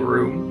into that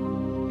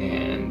room,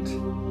 and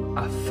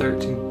a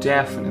 13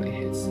 definitely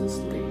hits this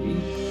lady.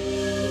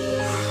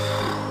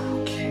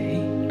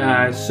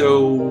 Okay.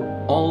 So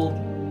all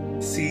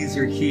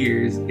Caesar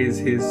hears is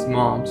his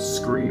mom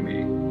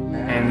screaming.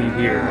 And you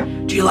hear,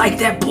 "Do you like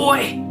that boy?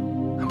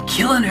 I'm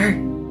killing her.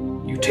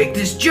 You take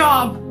this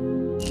job."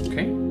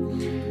 Okay.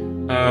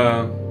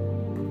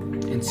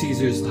 And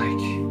Caesar's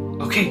like,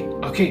 okay,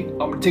 I'm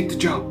gonna take the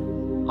job.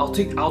 I'll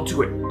do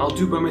it. I'll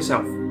do it by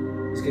myself.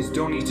 These guys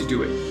don't need to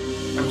do it.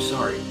 I'm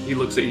sorry. He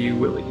looks at you,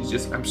 Willie. He's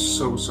just, "I'm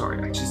so sorry.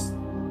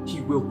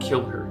 He will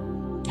kill her."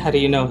 How do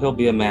you know he'll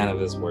be a man of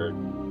his word?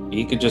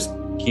 He could just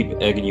keep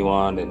egging you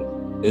on,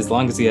 and as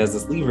long as he has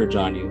this leverage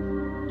on you,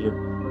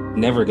 you're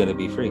never gonna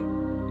be free.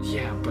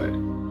 Yeah, but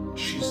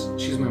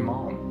she's my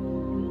mom.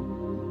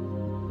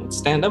 Let's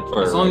stand up for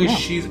her. As long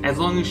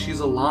as she's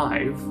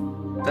alive,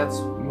 that's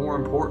more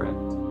important.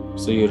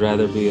 So you'd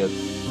rather be a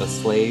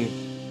slave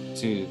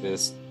to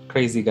this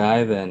crazy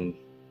guy than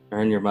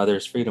earn your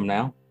mother's freedom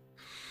now?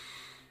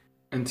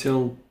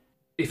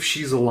 If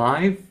she's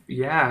alive,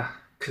 yeah,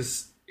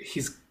 because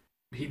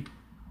he'd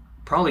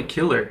probably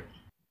kill her.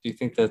 Do you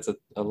think that's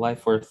a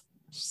life worth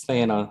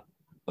staying a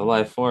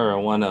life for, or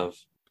one of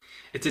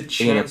It's a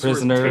being a chance worth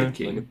prisoner?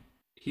 taking.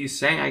 He's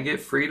saying I get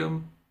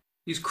freedom.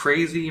 He's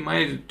crazy. He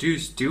might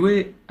just do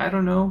it. I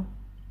don't know.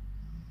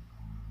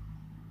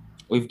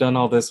 We've done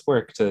all this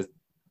work to,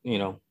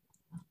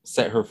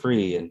 set her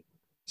free and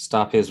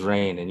stop his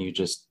reign, and you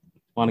just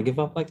want to give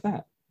up like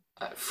that?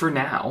 For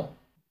now,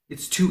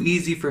 it's too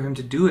easy for him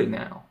to do it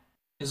now.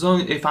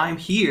 If I'm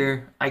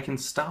here, I can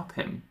stop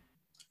him.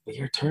 But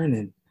your turn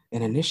in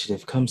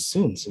initiative comes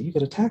soon, so you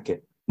could attack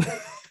it.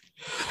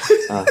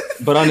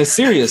 But on a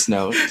serious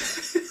note,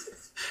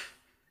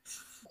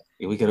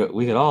 we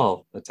could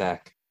all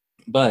attack.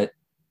 But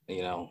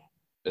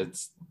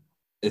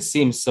it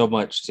seems so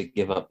much to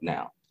give up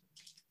now.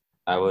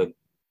 I would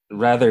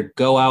rather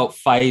go out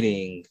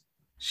fighting.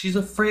 She's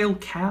a frail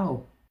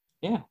cow.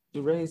 Yeah,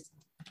 you raised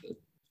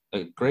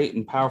a great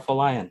and powerful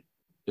lion.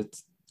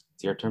 It's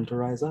your turn to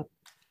rise up.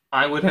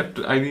 I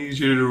need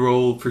you to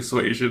roll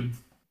persuasion.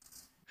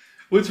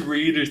 What's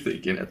Reader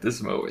thinking at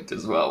this moment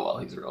as well while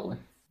he's rolling?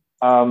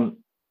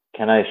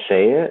 Can I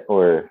say it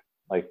or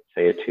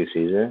say it to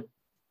Caesar?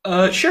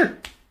 Sure.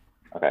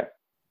 Okay.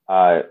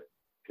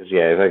 Because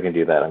if I can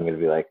do that, I'm gonna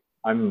be like,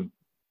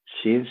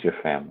 she's your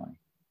family,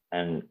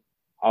 and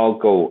I'll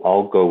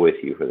go with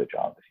you for the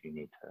job if you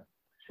need to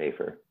save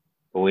her.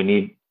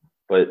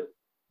 But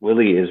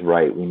Willie is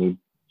right. We need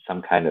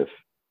some kind of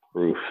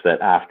proof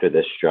that after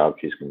this job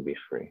she's gonna be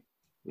free.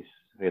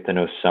 We have to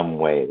know some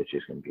way that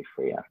she's gonna be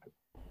free after.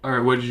 All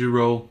right. What did you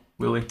roll,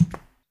 Willie?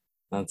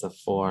 That's a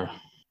 4.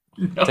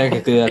 No.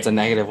 Technically, that's a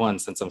 -1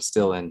 since I'm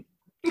still in.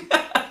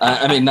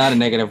 I mean, not a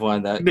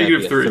 -1. That'd be a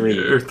 -3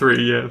 or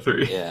 3. Yeah,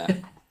 3. Yeah.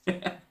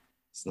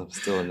 So I'm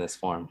still in this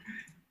form.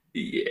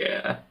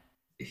 Yeah.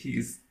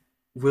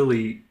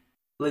 Willie.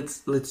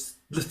 Let's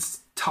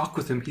talk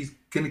with him. He's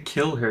gonna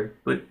kill her.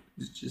 But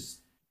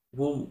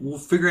we'll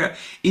figure out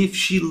if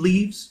she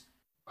leaves.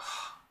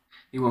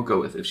 He won't go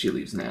with if she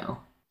leaves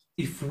now.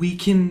 If we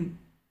can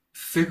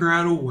figure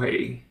out a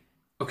way,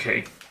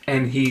 okay.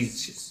 And he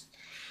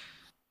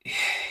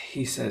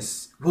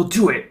says, "We'll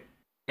do it."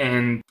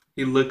 And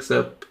he looks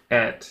up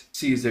at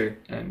Caesar,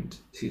 and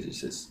Caesar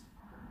says,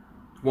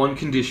 "One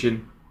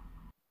condition: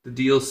 the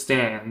deal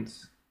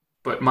stands,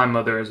 but my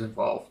mother is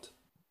involved.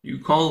 You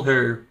call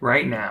her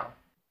right now.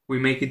 We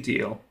make a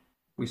deal.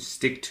 We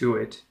stick to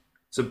it.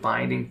 It's a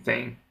binding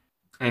thing."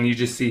 And you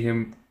just see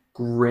him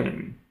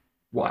grin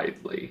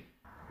widely,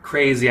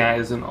 crazy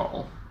eyes and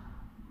all.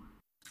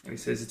 And he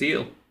says,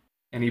 "Deal."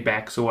 And he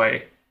backs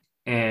away.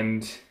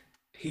 And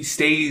he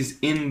stays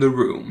in the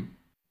room.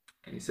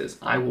 And he says,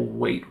 "I will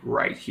wait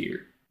right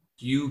here.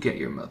 You get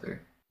your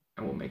mother,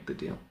 and we'll make the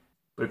deal.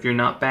 But if you're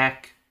not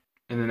back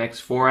in the next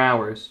 4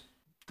 hours,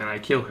 then I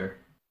kill her."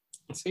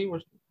 See,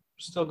 we're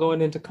still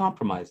going into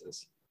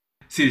compromises.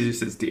 Caesar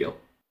says, "Deal."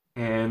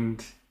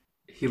 And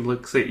he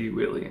looks at you,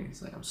 Willie, and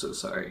he's like, "I'm so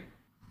sorry.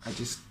 I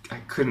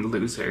couldn't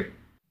lose her.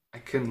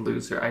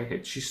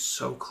 She's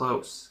so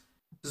close.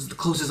 This is the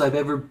closest I've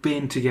ever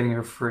been to getting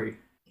her free."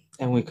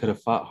 And we could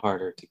have fought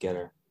harder to get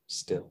her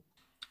still.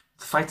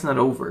 The fight's not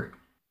over.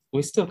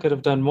 We still could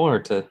have done more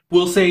to...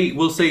 We'll say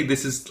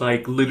this is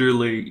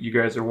literally you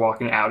guys are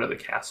walking out of the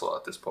castle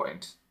at this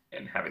point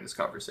and having this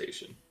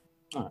conversation.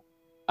 All right.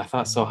 I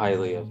thought so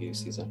highly of you,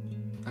 Caesar.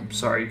 I'm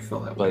sorry you feel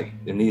that but way.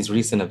 In these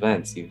recent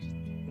events,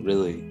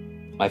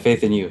 my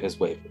faith in you has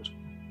wavered.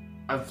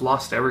 I've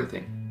lost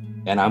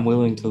everything. And I'm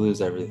willing to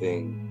lose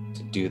everything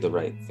to do the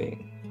right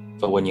thing.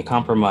 But when you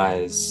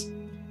compromise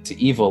to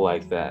evil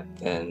like that,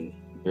 then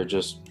you're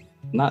just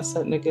not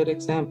setting a good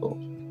example.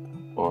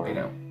 I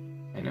know.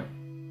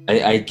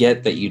 I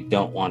get that you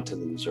don't want to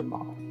lose your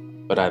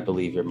mom, but I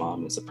believe your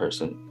mom is a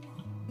person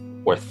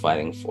worth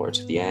fighting for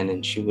to the end,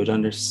 and she would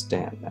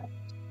understand that.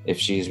 If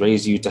she's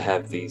raised you to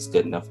have these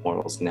good enough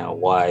morals now,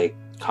 why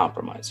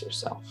compromise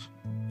yourself?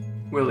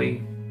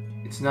 Willie,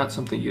 it's not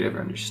something you'd ever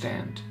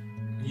understand.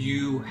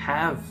 You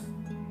have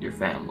your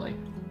family.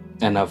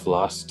 And I've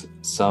lost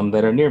some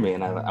that are near me,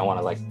 and I want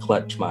to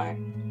clutch my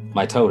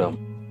totem.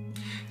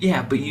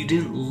 Yeah, but you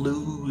didn't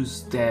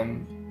lose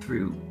them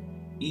through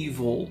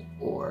evil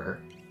or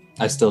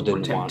I still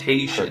didn't want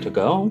her to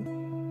go.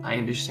 I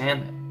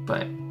understand that,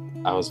 but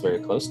I was very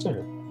close to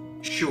her.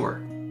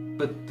 Sure,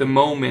 but the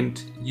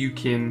moment you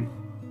can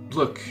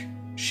look,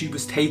 she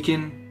was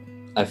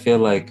taken. I feel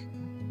like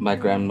my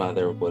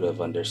grandmother would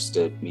have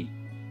understood me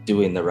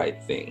doing the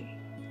right thing.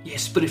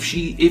 Yes, but if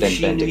she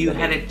knew you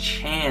had a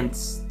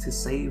chance to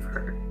save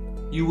her,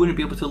 you wouldn't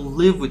be able to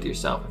live with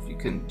yourself if you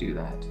couldn't do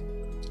that.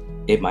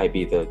 It might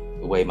be the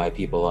way my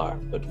people are,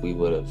 but we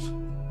would have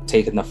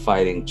taken the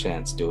fighting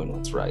chance doing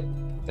what's right,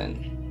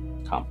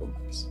 then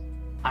compromise.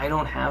 I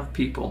don't have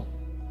people.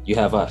 You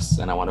have us,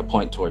 and I want to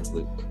point towards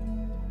Luke.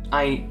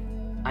 I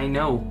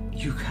know.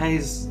 You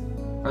guys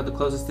are the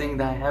closest thing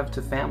that I have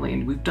to family,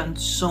 and we've done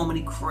so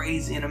many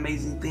crazy and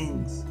amazing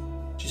things.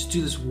 Just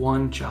do this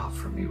one job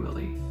for me,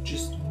 Willie.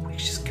 We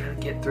just gotta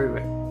get through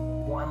it.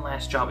 One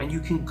last job, and you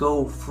can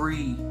go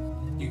free.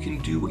 You can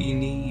do what you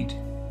need.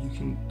 You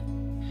can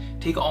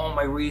take all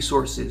my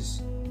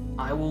resources.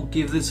 I will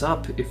give this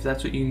up if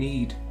that's what you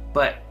need.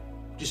 But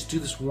just do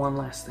this one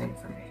last thing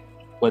for me.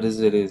 What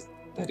is it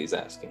that he's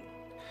asking?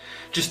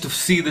 Just to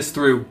see this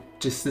through.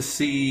 Just to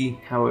see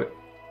how it...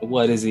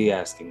 What is he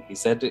asking? He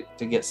said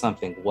to get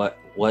something. What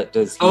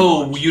does he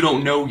want? want? You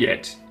don't know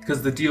yet,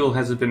 because the deal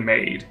hasn't been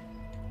made.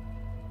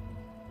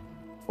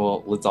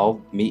 Well, let's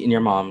all meet in your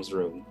mom's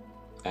room,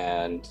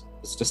 and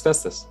let's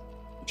discuss this.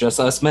 Just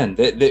us men.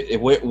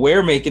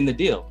 We're making the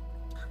deal.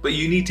 But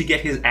you need to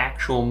get his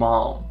actual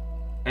mom,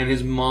 and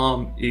his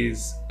mom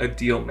is a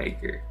deal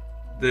maker.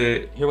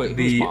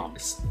 Whose mom?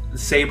 The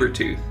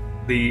Sabretooth,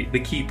 the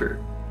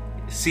keeper,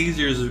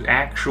 Caesar's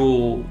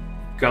actual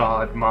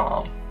god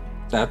mom.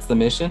 That's the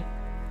mission?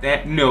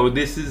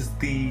 This is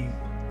the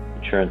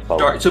insurance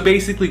policy. start. So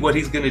basically what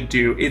he's gonna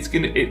do,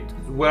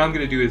 what I'm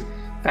gonna do is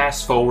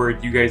fast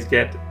forward, you guys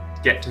get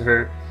to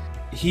her.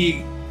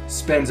 He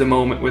spends a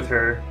moment with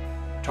her,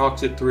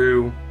 talks it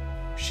through,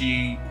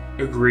 she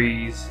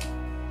agrees,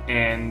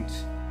 and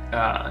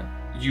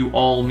you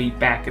all meet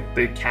back at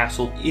the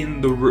castle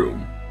in the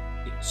room.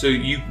 So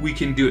we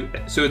can do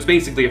it. So it's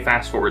basically a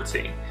fast forward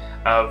scene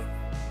of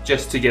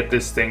just to get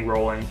this thing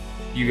rolling.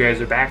 You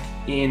guys are back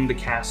in the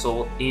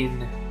castle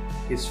in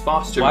his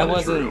foster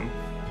mother's room. Why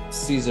wasn't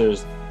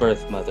Caesar's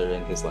birth mother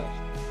in his life?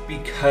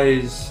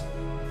 Because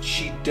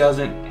she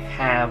doesn't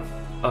have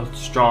a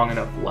strong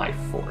enough life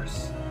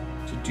force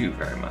to do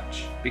very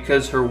much.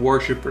 Because her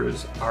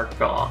worshippers are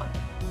gone.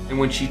 And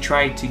when she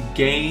tried to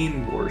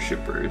gain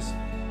worshippers,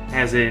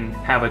 as in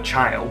have a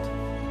child,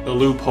 the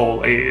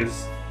loophole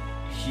is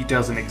he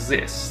doesn't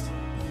exist.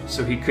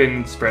 So he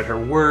couldn't spread her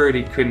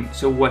word,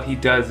 so what he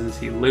does is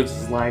he lives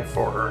his life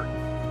for her.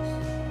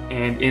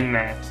 And in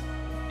that,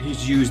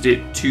 he's used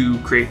it to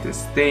create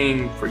this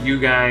thing for you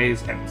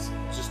guys and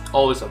just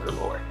all this other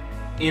lore.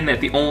 In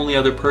that, the only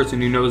other person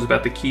who knows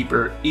about the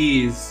Keeper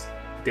is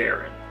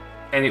Darren.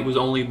 And it was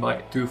only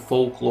through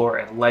folklore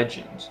and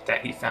legend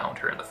that he found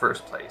her in the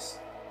first place.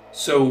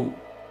 So,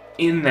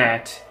 in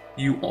that,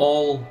 you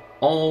all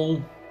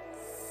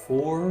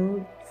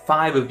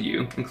 5 of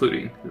you,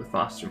 including the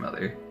foster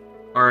mother,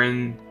 are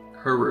in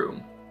her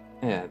room.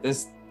 Yeah,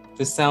 this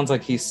sounds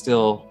like he's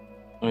still...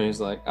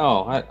 He's like,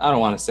 I don't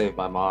want to save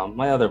my mom.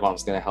 My other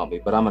mom's going to help me,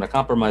 but I'm going to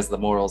compromise the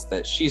morals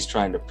that she's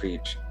trying to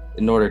preach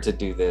in order to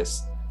do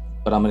this.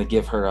 But I'm going to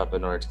give her up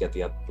in order to get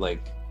the,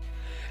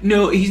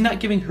 No, he's not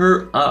giving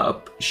her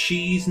up.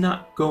 She's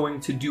not going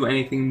to do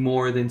anything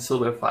more than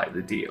solidify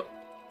the deal.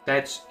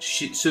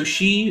 So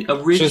she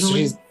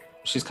originally...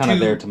 She's kind of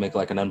there to make,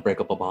 an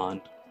unbreakable bond.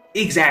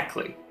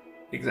 Exactly.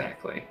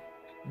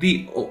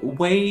 The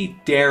way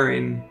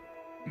Darren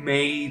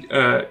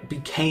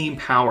became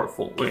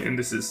powerful, and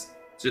this is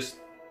just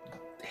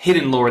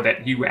hidden lore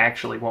that you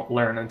actually won't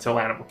learn until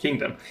Animal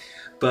Kingdom,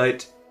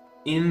 but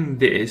in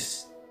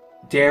this,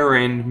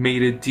 Darren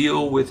made a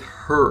deal with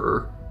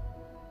her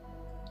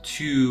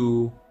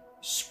to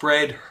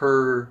spread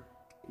her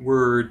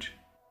word,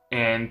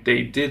 and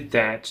they did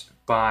that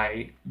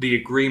by the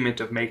agreement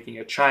of making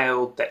a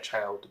child. That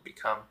child would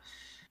become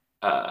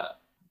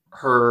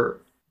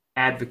her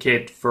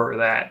advocate for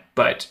that,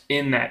 but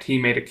in that he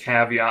made a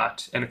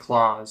caveat and a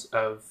clause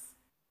of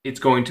it's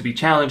going to be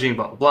challenging,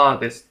 blah blah blah,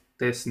 this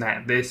and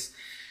that, this.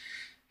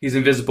 He's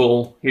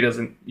invisible,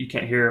 you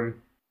can't hear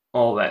him,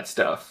 all that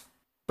stuff.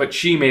 But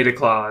she made a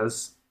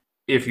clause,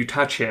 if you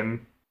touch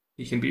him,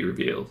 he can be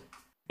revealed.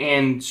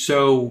 And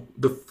so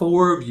the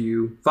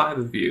 5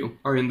 of you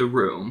are in the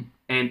room,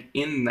 and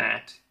in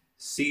that,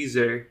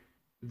 Caesar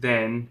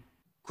then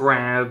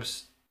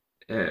grabs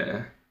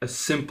a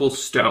simple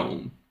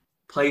stone,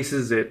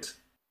 places it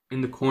in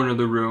the corner of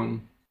the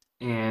room,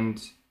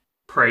 and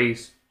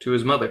prays to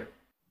his mother.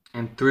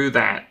 And through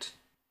that,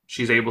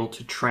 she's able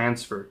to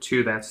transfer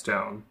to that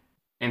stone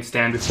and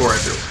stand before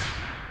everyone.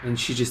 And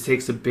she just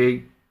takes a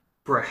big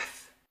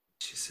breath.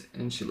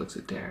 And she looks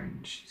at Darren,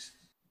 and she's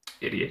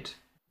idiot.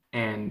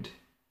 And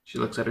she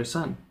looks at her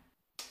son.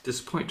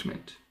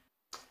 Disappointment.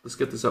 Let's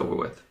get this over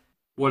with.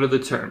 What are the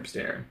terms,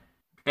 Darren?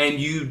 And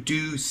you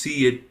do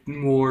see it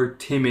more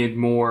timid,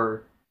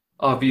 more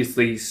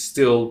obviously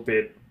still a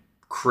bit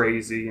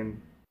crazy,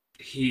 and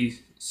he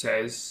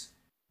says,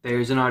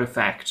 there's an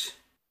artifact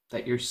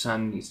that your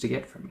son needs to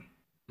get from me.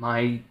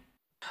 I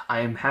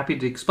am happy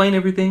to explain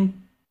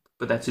everything,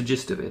 but that's the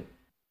gist of it.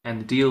 And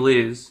the deal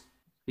is,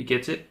 he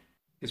gets it,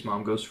 his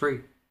mom goes free.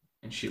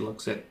 And she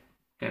looks at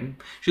him.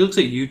 She looks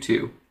at you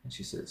two, and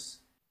she says,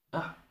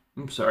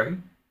 I'm sorry.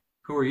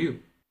 Who are you?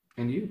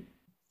 And you?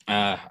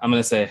 I'm going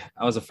to say,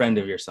 I was a friend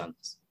of your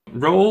son's.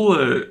 Roll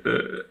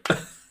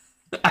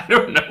I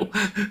don't know.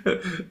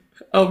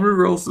 I'm gonna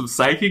roll some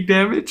psychic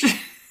damage.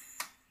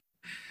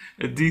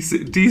 A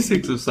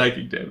D6 of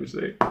psychic damage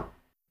there.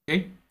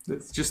 Okay,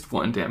 that's just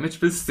 1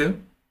 damage, but still,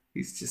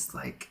 he's just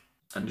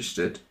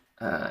understood.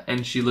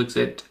 And she looks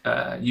at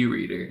you,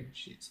 Reader.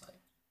 She's like,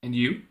 and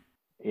you?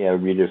 Yeah,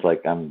 Reader's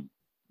like, I'm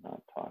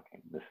not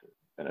talking. This has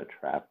been a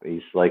trap.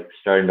 He's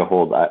starting to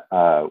hold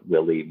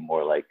Willie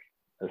more like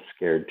a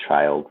scared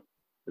child.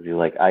 Because he's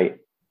like,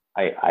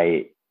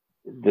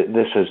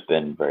 this has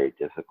been very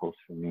difficult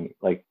for me.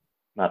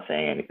 Not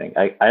saying anything.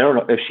 I don't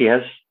know if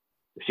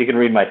she can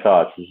read my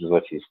thoughts. This is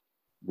what she's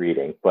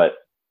reading. But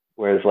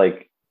whereas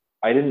like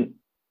I didn't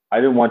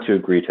want to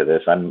agree to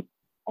this. I'm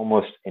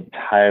almost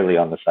entirely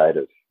on the side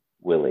of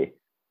Willie.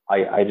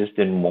 I just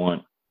didn't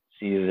want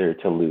Caesar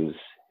to lose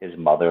his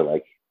mother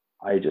like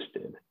I just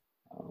did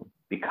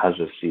because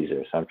of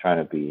Caesar. So I'm trying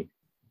to be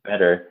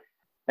better.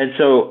 And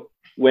so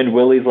when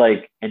Willie's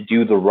like, and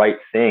do the right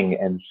thing,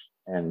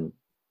 and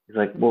he's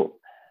like, well,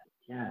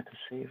 yeah, to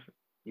save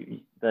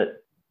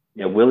that,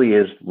 yeah, Willie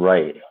is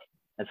right,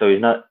 and so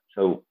he's not.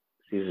 So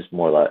Caesar's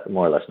more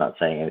or less not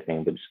saying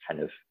anything, but just kind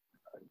of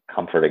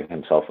comforting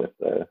himself with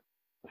the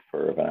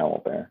fur of an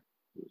owl bear,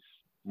 who's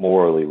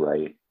morally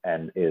right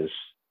and is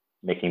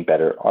making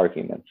better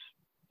arguments.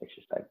 It's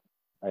just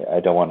I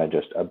don't want to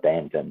just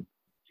abandon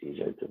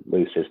Caesar to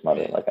lose his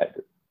mother like I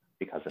did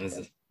because of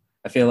him.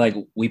 I feel like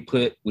we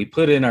put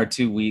in our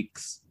 2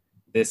 weeks.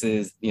 This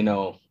is,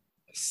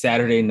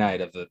 Saturday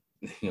night of the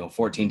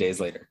 14 days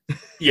later.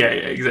 Yeah,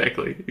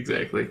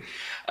 exactly.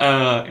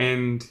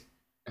 And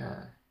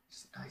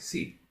I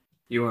see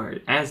you are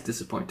as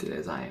disappointed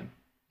as I am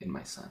in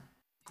my son.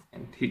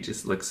 And he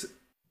just looks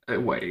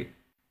away.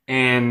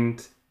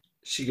 And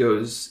she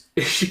goes,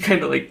 she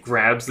kind of like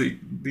grabs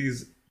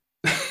these,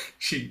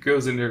 she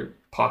goes in her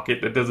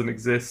pocket that doesn't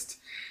exist.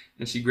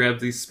 And she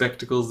grabs these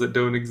spectacles that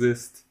don't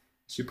exist.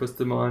 She puts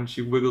them on,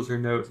 she wiggles her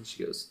nose, and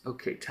she goes,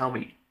 okay, tell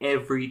me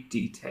every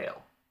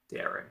detail,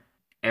 Darren.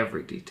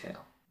 Every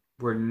detail.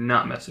 We're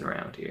not messing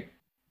around here.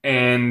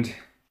 And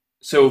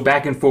so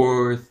back and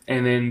forth,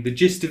 and then the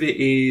gist of it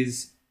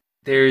is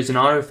there's an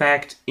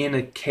artifact in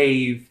a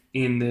cave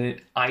in the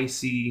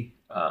icy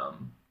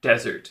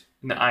desert,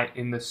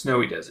 in the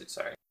snowy desert,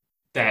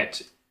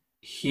 that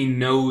he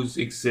knows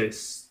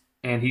exists,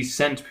 and he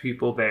sent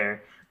people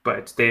there,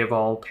 but they have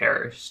all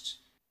perished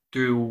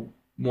through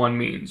one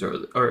means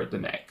or the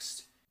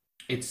next.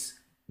 It's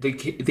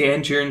the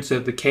entrance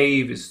of the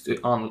cave is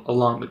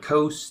along the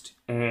coast,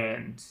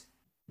 and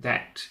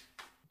that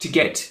to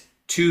get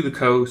to the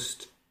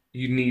coast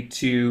you need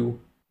to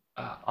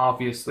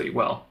obviously,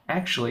 well,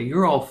 actually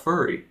you're all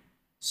furry,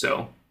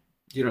 so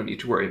you don't need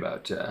to worry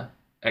about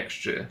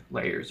extra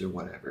layers or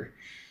whatever.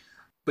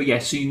 But yeah,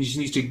 so you just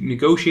need to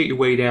negotiate your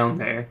way down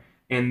there,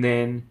 and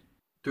then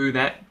through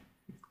that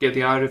get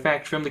the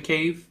artifact from the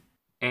cave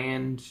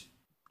and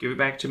give it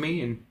back to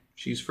me, and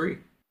she's free.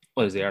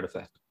 What is the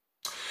artifact?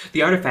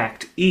 The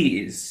artifact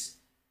is,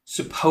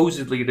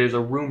 supposedly there's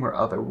a rumor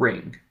of a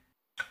ring.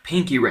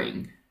 Pinky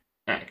ring,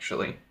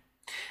 actually.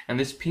 And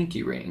this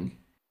pinky ring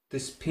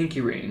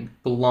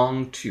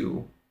belonged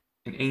to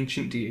an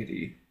ancient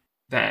deity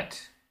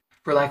that,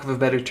 for lack of a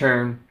better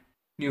term,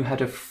 knew how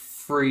to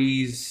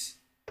freeze...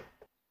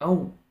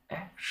 Oh,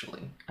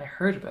 actually, I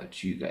heard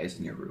about you guys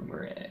in your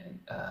rumor and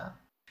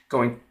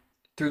going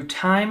through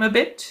time a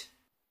bit.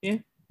 Yeah.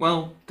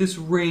 Well, this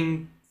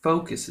ring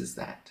focuses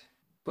that,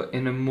 but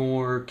in a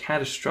more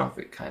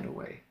catastrophic kind of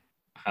way.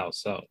 How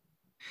so?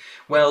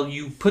 Well,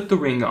 you put the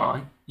ring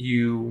on,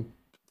 you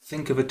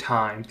think of a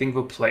time, think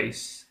of a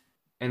place,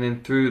 and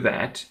then through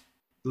that,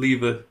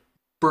 leave a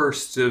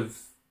burst of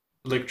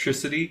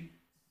electricity.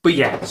 But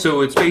yeah,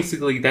 so it's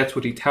basically, that's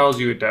what he tells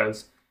you it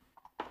does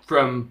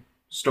from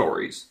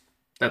stories.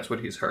 That's what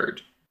he's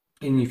heard.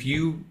 And if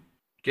you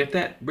get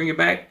that, bring it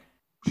back,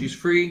 she's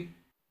free,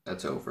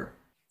 that's over.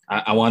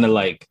 I want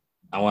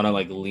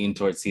to lean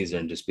towards Caesar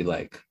and just be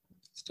like,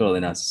 it's totally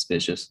not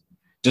suspicious.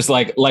 Just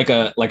like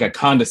a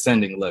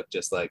condescending look,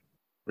 just like,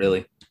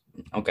 really?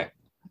 Okay.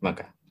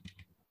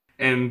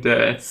 And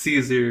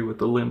Caesar, with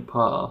the limp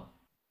paw,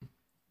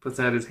 puts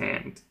out his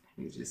hand.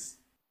 He just,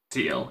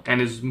 deal.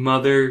 And his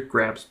mother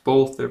grabs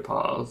both their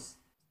paws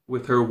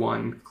with her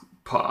one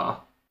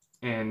paw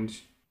and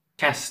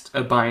casts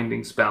a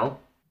binding spell.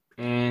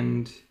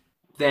 And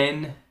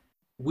then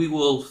we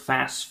will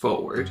fast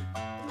forward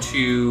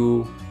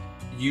to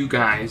you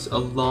guys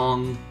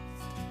along...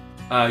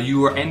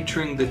 you are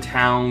entering the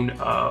town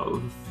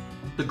of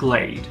the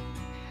Glade.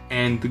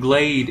 And the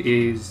Glade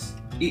is...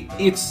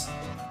 It's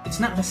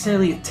not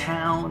necessarily a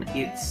town.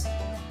 It's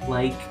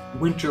like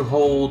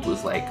Winterhold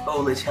was like,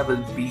 oh, let's have a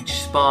beach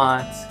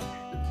spot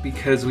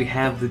because we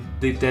have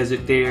the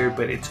desert there,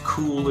 but it's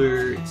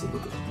cooler, it's a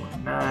little bit more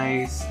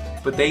nice.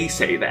 But they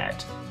say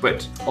that.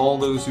 But all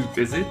those who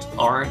visit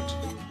aren't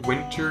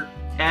winter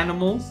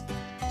animals,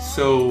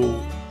 so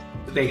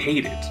they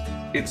hate it.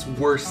 It's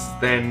worse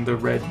than the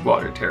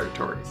Redwater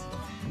territories.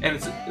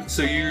 And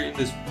so you're in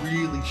this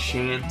really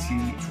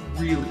shanty,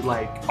 really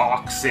like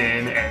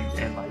oxen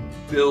and like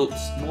built,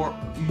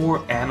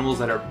 more animals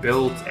that are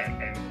built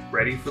and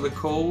ready for the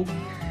cold,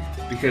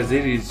 because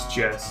it is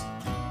just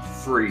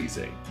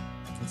freezing.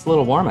 It's a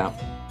little warm out.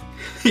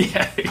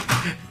 Yeah.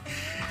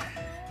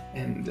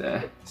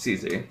 And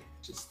Caesar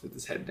just put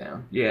his head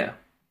down. Yeah.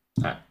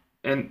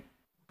 And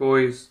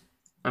boys,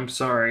 I'm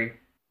sorry.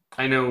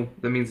 I know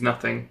that means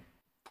nothing.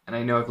 And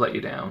I know I've let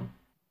you down.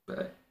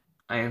 But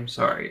I am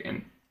sorry.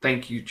 And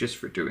thank you just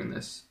for doing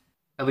this.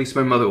 At least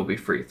my mother will be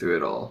free through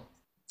it all.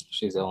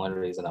 She's the only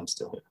reason I'm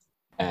still here.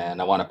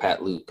 And I want to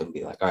pat Luke and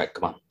be like, all right,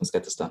 come on, let's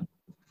get this done.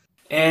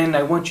 And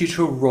I want you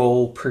to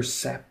roll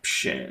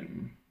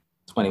perception.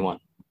 21.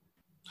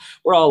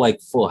 We're all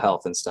like full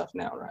health and stuff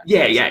now, right?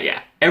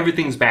 Yeah.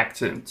 Everything's back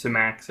to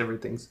max.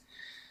 Everything's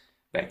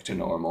back to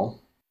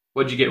normal.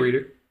 What'd you get,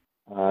 Reader?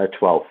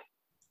 12.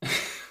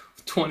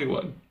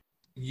 21.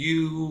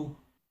 You,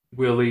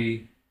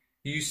 Willie,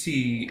 you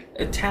see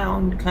a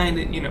town, kind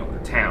of,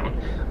 a town.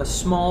 A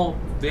small,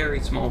 very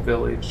small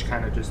village,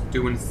 kind of just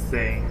doing its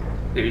thing.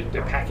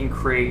 They're packing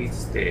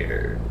crates.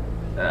 They're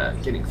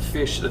getting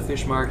fish at the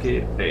fish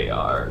market. They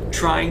are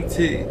trying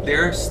to...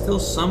 There are still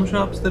some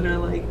shops that are,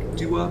 like,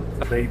 do up.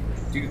 They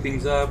do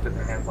things up, and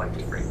they have, like,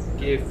 different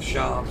gift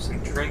shops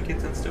and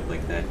trinkets and stuff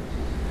like that.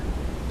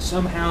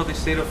 Somehow they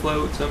stayed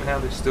afloat. Somehow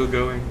they're still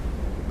going.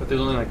 But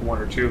there's only, like, one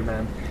or two of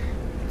them.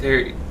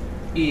 There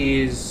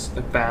is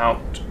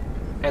about...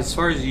 As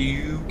far as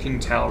you can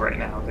tell right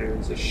now, there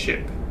is a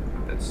ship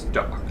that's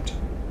docked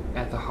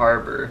at the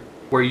harbor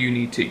where you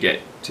need to get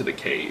to the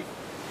cave.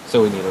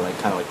 So we need to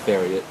kind of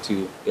ferry it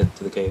to get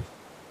to the cave?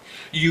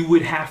 You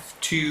would have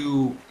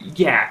to,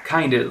 yeah,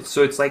 kind of.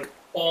 So it's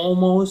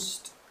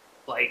almost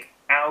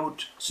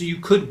out. So you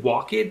could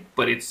walk it,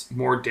 but it's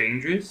more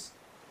dangerous.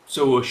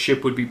 So a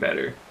ship would be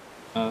better.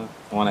 I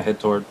want to head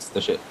towards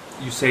the ship.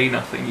 You say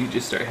nothing. You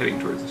just start heading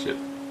towards the ship.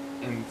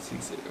 And he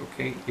said,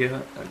 okay,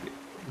 yeah, okay.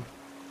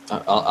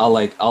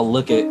 I'll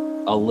look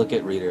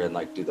at Reader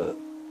and do the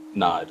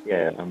nod.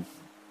 Yeah,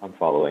 I'm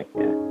following.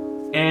 Yeah.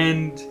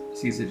 And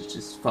Caesar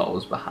just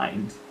follows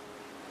behind.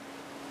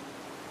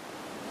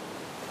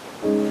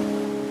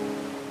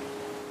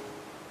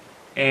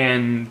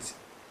 And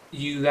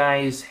you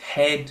guys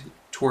head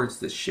towards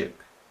the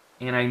ship.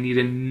 And I need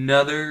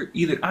another,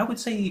 I would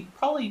say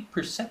probably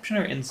perception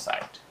or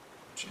insight,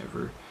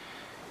 whichever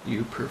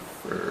you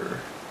prefer.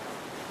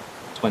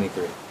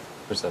 23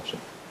 perception.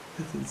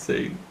 That's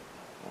insane.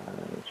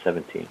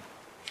 17.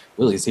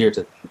 Willie's here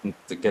to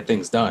get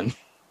things done.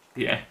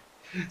 Yeah.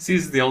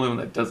 Caesar's the only one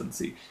that doesn't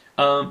see.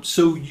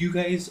 So you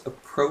guys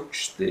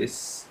approach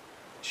this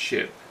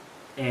ship,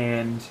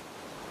 and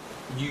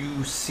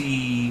you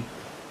see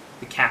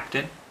the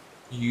captain.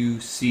 You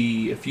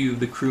see a few of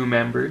the crew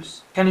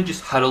members kind of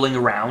just huddling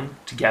around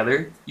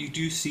together. You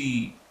do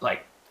see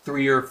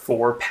 3 or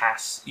 4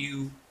 pass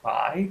you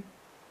by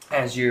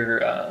as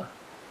you're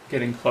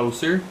getting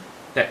closer.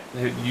 That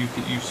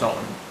you saw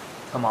them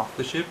come off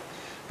the ship,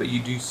 but you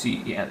do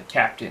see the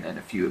captain and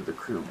a few of the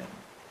crewmen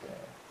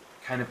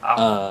kind of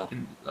out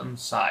on the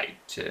side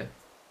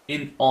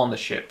on the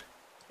ship.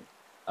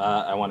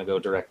 I want to go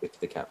directly to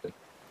the captain.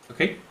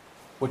 Okay.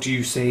 What do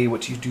you say?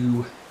 What do you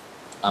do?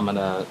 I'm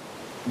gonna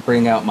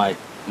bring out my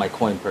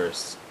coin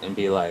purse and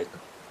be like,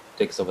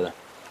 take us over there.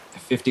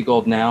 50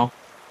 gold now,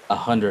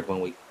 100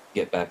 when we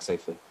get back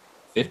safely.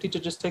 50 to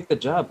just take the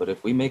job, but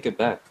if we make it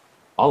back,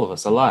 all of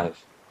us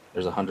alive,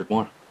 there's 100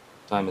 more.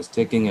 Time is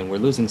ticking and we're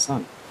losing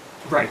sun.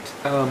 Right.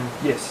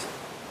 Yes.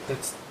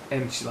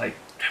 And she's like...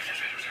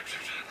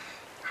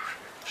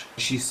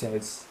 She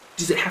says,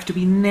 does it have to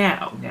be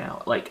now?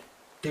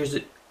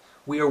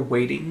 We are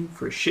waiting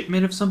for a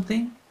shipment of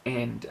something,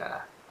 and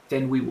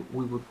then we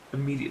will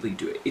immediately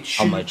do it. It How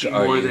shouldn't much be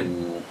are more you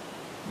than...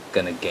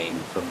 gonna gain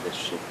from this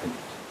shipment?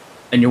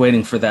 And you're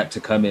waiting for that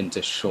to come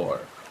into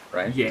shore,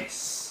 right?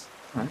 Yes.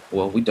 Right.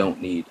 Well, we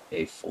don't need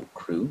a full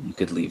crew. You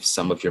could leave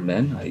some of your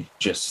men. I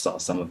just saw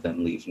some of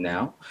them leave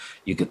now.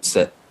 You could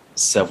set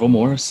several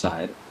more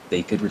aside.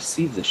 They could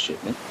receive the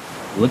shipment.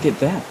 Look at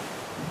that.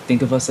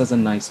 Think of us as a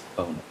nice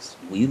bonus.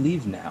 We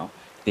leave now.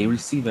 They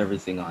receive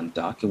everything on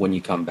dock. And when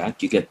you come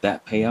back, you get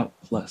that payout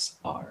plus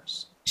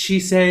ours. She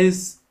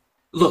says,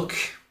 look,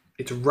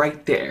 it's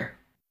right there.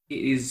 It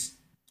is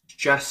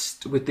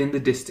just within the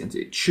distance.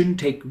 It shouldn't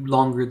take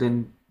longer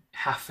than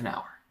half an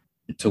hour.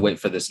 To wait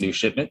for this new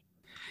shipment?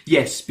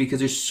 Yes, because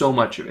there's so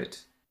much of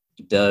it.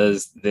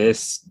 Does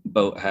this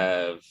boat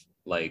have,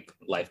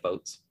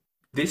 lifeboats?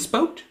 This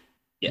boat?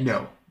 Yes.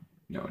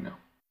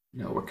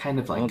 No, we're kind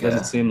of Well, it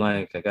doesn't seem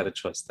like I got a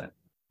choice then.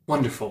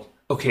 Wonderful.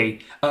 Okay,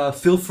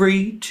 feel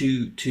free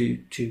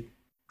to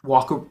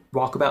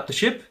walk about the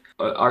ship.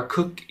 Our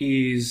cook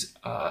is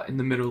in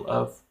the middle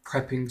of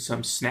prepping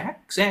some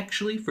snacks,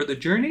 actually, for the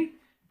journey.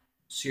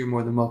 So you're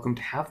more than welcome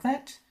to have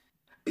that.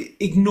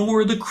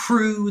 Ignore the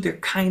crew. They're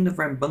kind of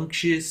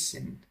rambunctious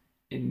and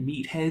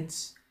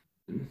meatheads.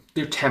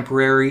 They're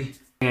temporary.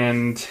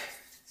 And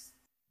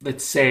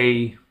let's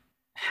say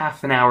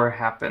half an hour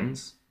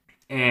happens,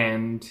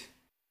 and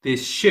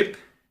this ship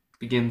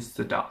begins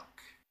to dock.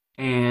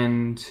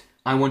 And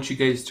I want you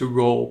guys to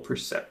roll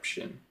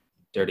perception.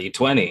 Dirty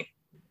 20.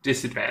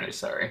 Disadvantage,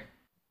 sorry.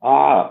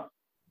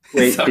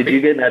 Wait, Sorry. Did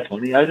you get that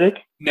 20, Isaac?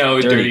 No,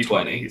 Dirty dirty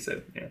 20, 20. he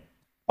said. Yeah.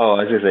 Oh,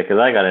 I was just because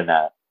I got a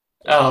nat.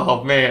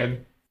 Oh,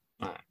 man.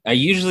 I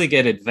usually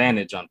get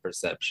advantage on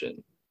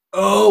perception.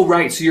 Oh,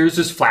 right. So yours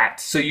is flat.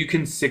 So you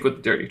can stick with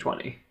the dirty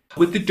 20.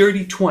 With the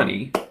dirty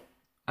 20,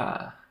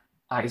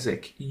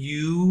 Isaac,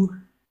 you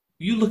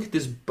look at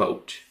this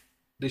boat,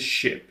 this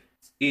ship.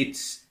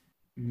 It's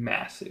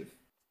massive.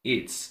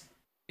 It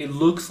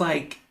looks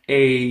like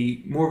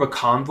more of a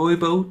convoy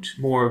boat,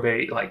 more of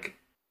a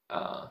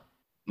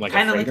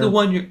kind of like the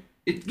one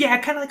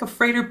kind of like a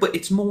freighter, but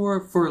it's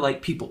more for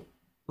people,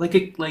 like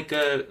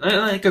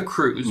a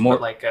cruise, More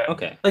but like a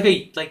okay.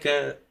 like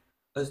a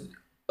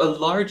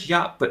large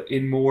yacht, but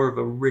in more of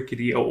a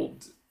rickety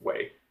old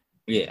way.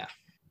 Yeah,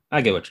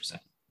 I get what you're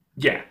saying.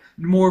 Yeah,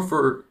 more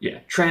for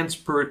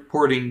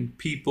transporting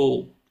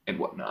people and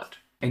whatnot.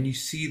 And you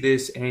see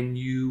this, and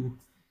you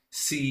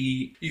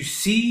see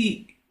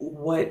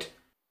what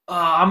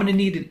I'm gonna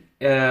need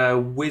a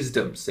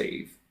wisdom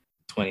save.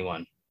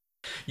 21.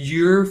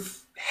 Your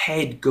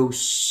head goes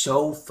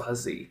so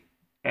fuzzy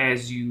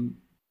as you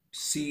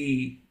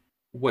see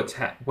what's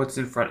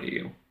in front of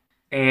you,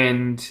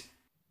 and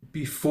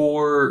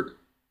before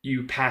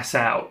you pass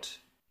out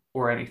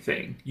or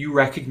anything, you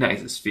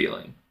recognize this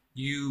feeling.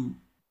 You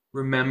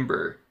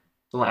remember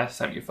the last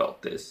time you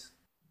felt this.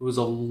 It was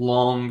a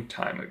long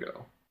time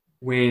ago.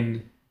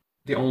 When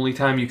the only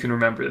time you can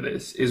remember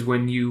this is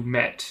when you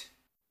met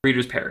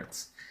Reader's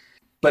parents.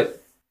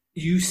 But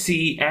you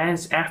see,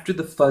 as after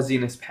the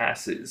fuzziness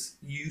passes,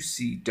 you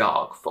see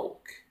dog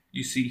folk.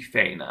 You see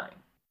Faenine.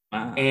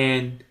 Wow.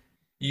 And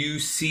you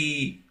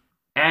see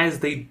as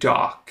they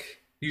dock,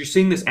 you're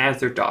seeing this as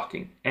they're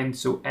docking. And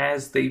so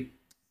as they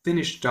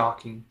finish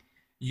docking,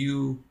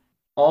 we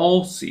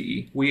all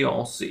see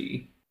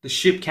the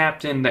ship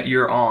captain that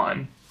you're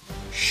on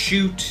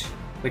shoot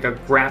like a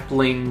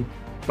grappling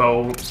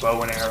bow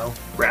and arrow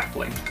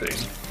grappling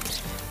thing.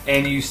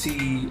 And you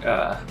see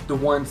the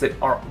ones that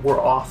were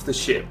off the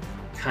ship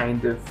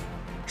kind of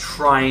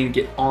try and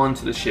get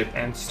onto the ship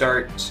and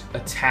start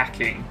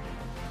attacking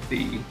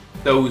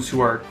those who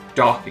are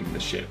docking the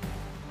ship.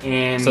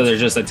 And so they're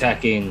just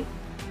attacking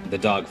the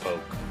dog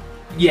folk.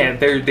 Yeah,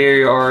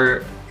 they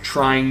are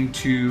trying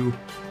to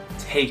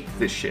take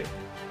the ship.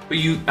 But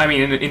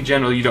in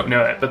general, you don't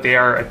know that, but they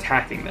are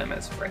attacking them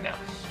as of right now.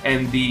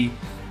 And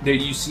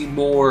you see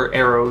more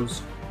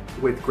arrows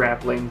with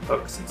grappling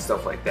hooks and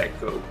stuff like that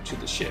go to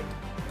the ship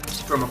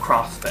from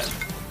across them.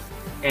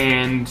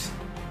 And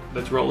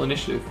let's roll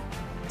initiative.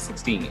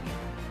 16.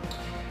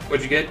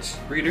 What'd you get,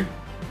 Reader?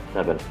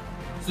 7. So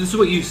this is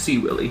what you see,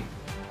 Willie,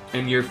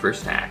 in your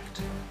first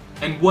act.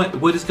 And what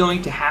is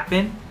going to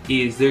happen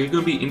is there's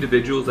going to be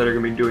individuals that are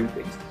going to be doing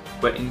things.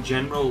 But in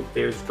general,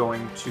 there's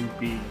going to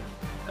be,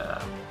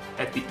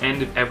 at the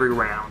end of every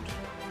round,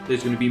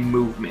 there's going to be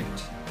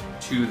movement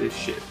to this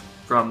ship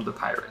from the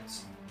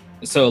pirates.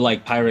 So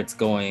like pirates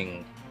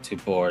going to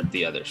board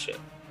the other ship?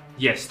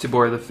 Yes, to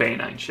board the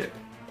Faenine ship.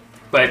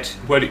 But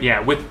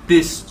with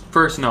this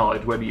first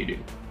knowledge, what do you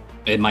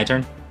do? My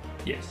turn?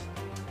 Yes.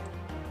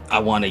 I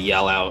want to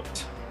yell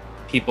out,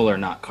 people are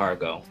not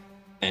cargo.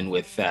 And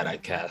with that, I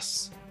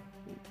cast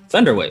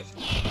Thunderwave.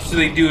 So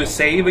they do a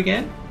save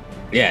again?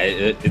 Yeah,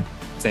 it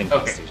same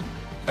constitution.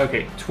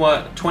 Okay,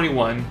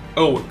 21.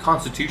 Oh,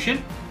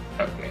 Constitution?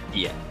 Okay.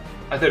 Yeah.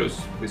 I thought it was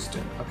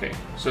Wisdom. Okay,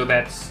 so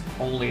that's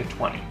only a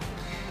 20.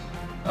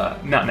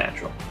 Not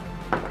natural.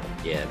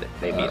 Yeah,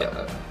 they beat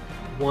it.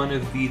 One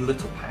of the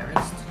little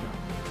pirates did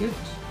not make it.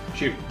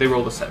 Shoot, they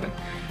rolled a 7.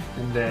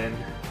 And then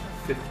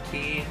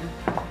 15,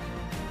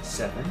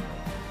 7,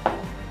 a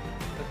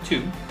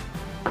 2.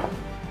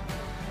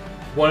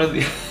 One of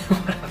the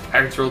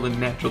pirates rolled a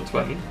natural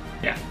 20.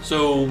 Yeah,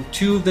 so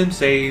 2 of them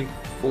saved,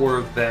 4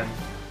 of them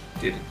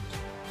didn't.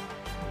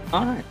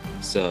 Alright,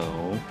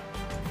 so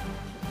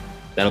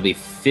that'll be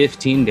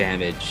 15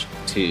 damage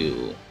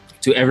to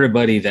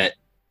everybody that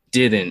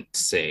didn't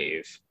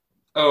save.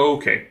 Oh,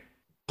 okay.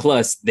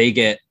 Plus, they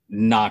get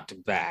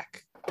knocked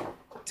back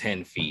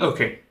 10 feet.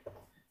 Okay.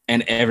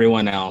 And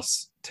everyone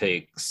else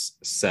takes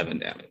 7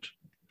 damage.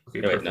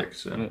 Okay, Wait,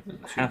 perfect. no.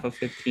 So, half of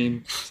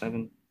 15,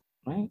 7,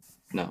 right?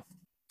 No.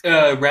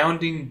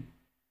 Rounding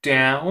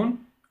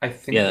down, I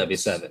think. Yeah, that'd be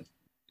 7.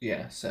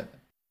 Yeah, 7.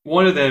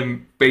 One of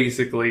them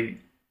basically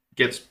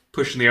gets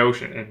pushed in the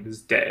ocean and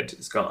is dead,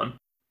 is gone.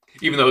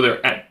 Even though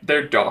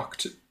they're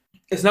docked.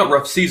 It's not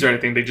rough seas or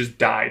anything, they just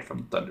died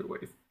from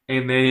Thunderwave.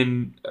 And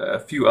then a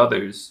few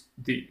others,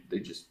 they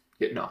just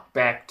get knocked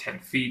back 10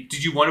 feet.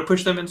 Did you want to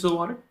push them into the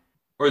water?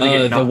 Or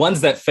The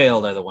ones that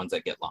failed are the ones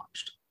that get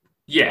launched.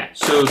 Yeah,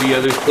 so the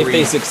other 3... If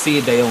they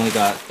succeed, they only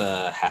got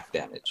the half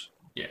damage.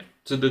 Yeah,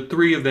 so the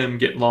 3 of them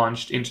get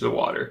launched into the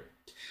water,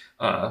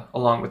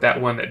 along with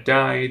that one that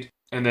died.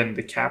 And then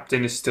the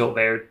captain is still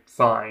there,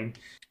 fine.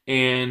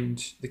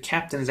 And the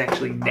captain is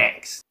actually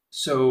next.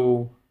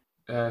 So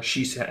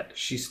she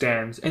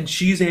stands, and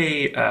she's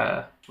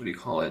a what do you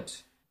call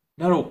it?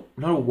 Not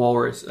a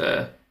walrus.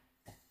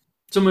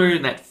 Somewhere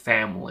in that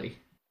family.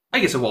 I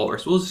guess a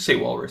walrus. We'll just say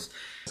walrus. I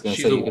was gonna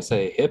say you could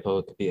say hippo.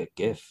 It could be a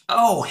GIF.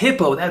 Oh,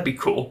 hippo. That'd be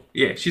cool.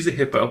 Yeah, she's a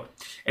hippo,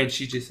 and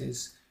she just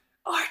says,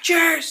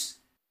 "Archers,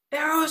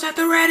 arrows at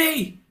the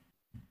ready."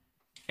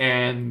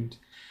 And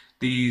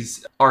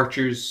these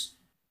archers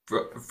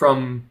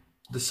from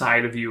the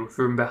side of you,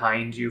 from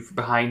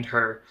behind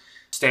her,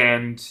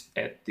 stand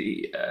at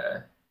the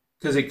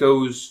because it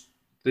goes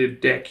the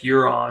deck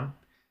you're on,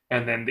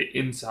 and then the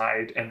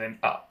inside, and then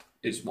up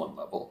is one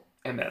level,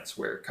 and that's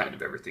where kind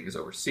of everything is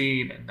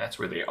overseen, and that's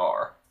where they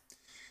are.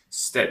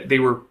 They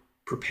were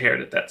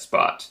prepared at that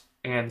spot,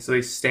 and so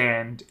they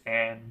stand,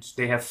 and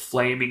they have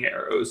flaming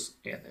arrows,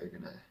 and they're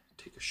gonna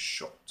take a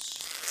shot.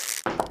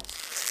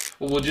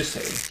 Well, we'll just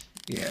say,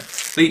 yeah.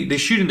 They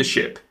shoot in the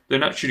ship. They're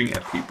not shooting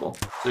at people.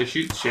 So they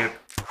shoot the ship.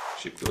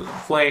 Ship goes in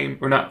flame,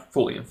 or not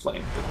fully in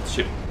flame, but the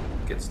ship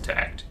gets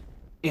attacked.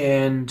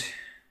 And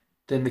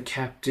then the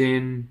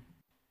captain,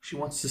 she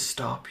wants to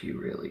stop you,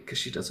 really, because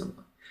she doesn't.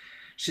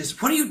 She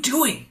says, "What are you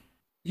doing?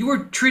 You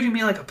were treating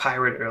me like a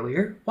pirate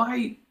earlier.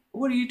 Why?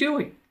 What are you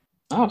doing?"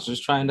 I was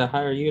just trying to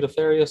hire you to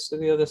ferry us to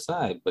the other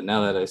side. But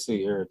now that I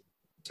see you're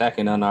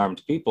attacking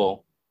unarmed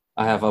people,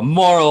 I have a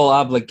moral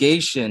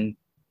obligation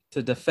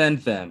to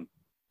defend them.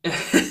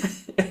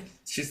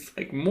 She's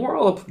like,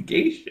 moral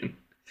obligation?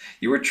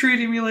 You were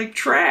treating me like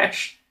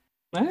trash.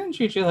 I didn't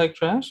treat you like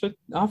trash. I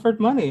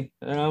offered money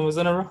and I was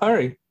in a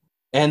hurry.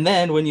 And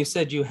then when you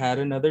said you had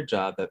another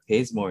job that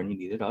pays more and you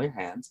needed all your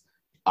hands,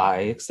 I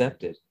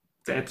accepted.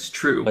 That's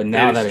true. But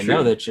now that I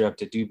know that you're up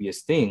to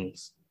dubious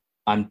things,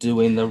 I'm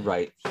doing the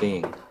right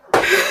thing.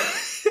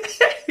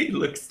 He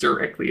looks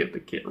directly at the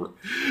camera.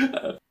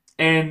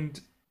 And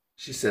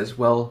she says,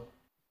 "Well,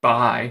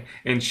 bye."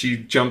 And she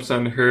jumps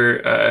on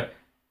her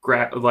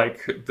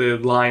the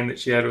line that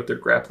she had with her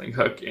grappling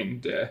hook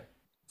and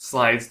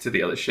slides to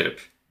the other ship.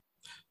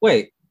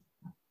 Wait,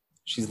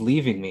 she's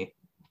leaving me.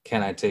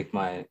 Can I take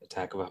my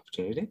attack of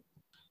opportunity?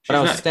 But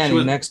I was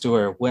standing next to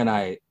her when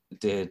I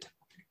did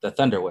the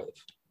thunder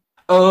wave.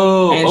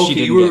 Oh, and okay. She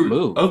didn't get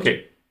moved.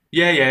 Okay.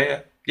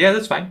 Yeah. Yeah,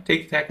 that's fine.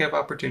 Take attack of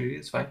opportunity.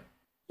 It's fine.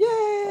 Yay!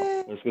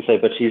 I was going to say,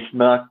 but she's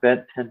not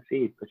bent 10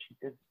 feet, but she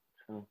did.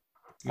 So,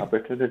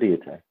 opportunity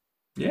attack.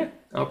 Yeah,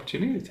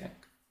 opportunity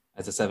attack.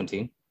 That's a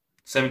 17.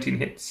 17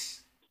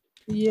 hits.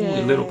 Yeah.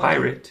 Ooh, little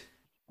pirate.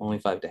 Only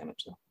 5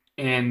 damage, though.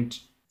 And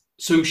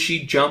so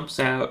she jumps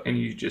out and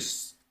you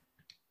just,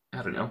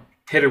 I don't know,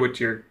 hit her with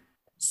your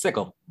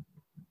sickle.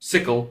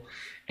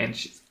 And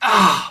she's,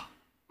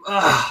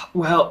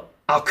 well,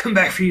 I'll come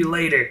back for you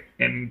later.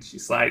 And she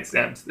slides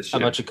down to the ship. How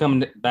about you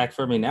come back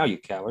for me now, you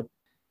coward?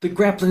 The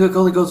grappling hook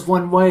only goes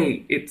one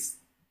way.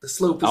 The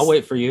slope is... I'll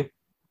wait for you.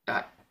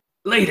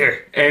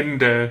 Later.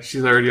 And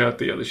she's already out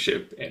the other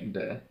ship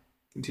and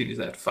continues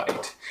that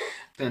fight.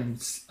 Then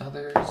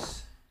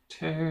others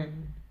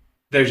turn.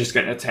 They're just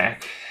going to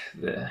attack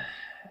the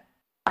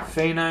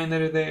Fae-9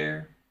 that are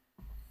there.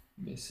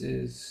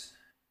 Misses.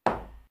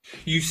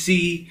 You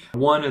see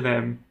one of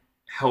them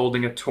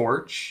holding a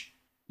torch.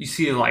 You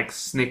see them like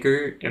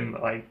snicker and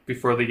like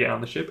before they get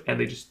on the ship, and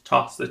they just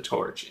toss the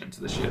torch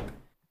into the ship.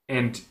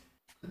 And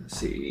let's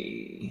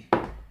see.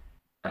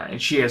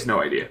 And she has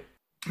no idea.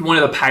 One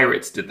of the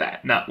pirates did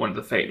that, not one of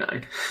the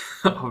Fae-9,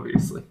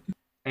 obviously.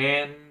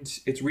 And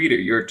it's Reader,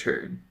 your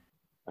turn.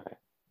 Okay.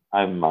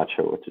 I'm not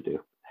sure what to do.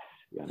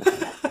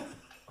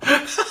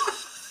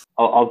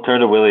 I'll turn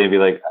to Willie and be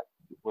like,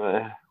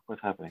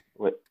 what's happening?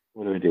 What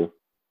do we do?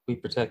 We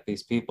protect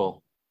these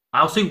people.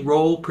 I'll say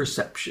roll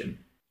perception.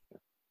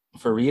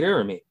 For Reader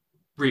or me?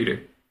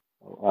 Reader.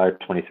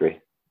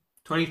 23.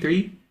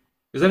 23?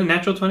 Is that a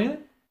natural 20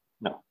 then?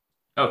 No.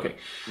 Okay.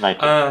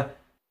 19.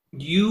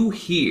 You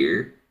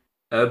hear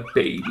a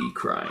baby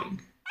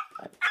crying.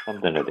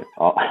 Something to do.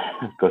 I'll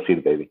go see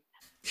the baby.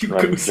 I'm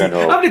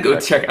gonna go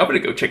check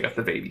out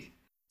the baby.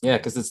 Yeah,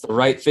 because it's the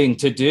right thing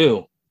to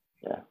do.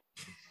 Yeah.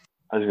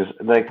 I was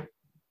just like,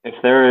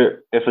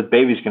 if a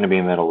baby's gonna be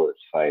in the middle of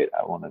this fight,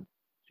 I want to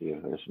see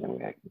if there's any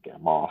way I can get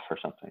him off or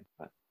something.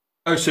 But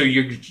oh, so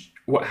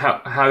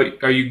how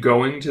are you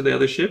going to the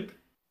other ship?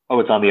 Oh,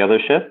 it's on the other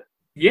ship?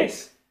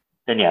 Yes.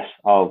 Then yes,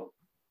 I'll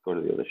go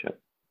to the other ship.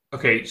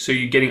 Okay, so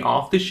you're getting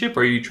off the ship,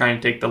 or are you trying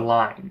to take the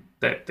lines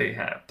that they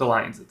have?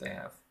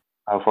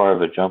 How far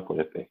of a jump would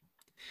it be?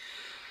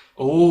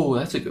 Oh,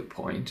 that's a good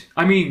point.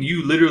 I mean,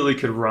 you literally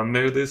could run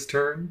there this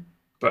turn,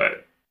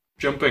 but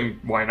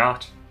jumping, why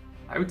not?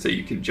 I would say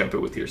you can jump it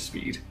with your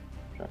speed.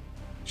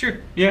 Sure.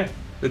 Yeah.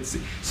 Let's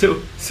see.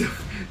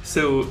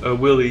 So,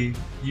 Willie,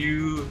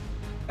 you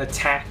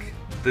attack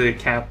the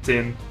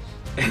captain,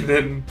 and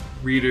then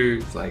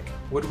Reader's like,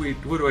 "What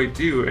do I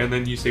do?" And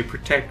then you say,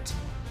 "Protect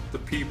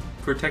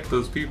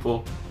those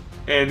people,"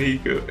 and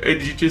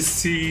you just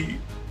see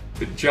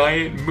the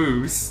giant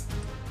moose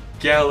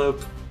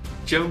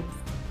jump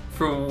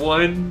from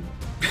one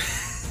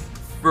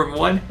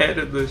head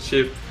of the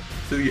ship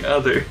to the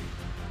other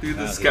through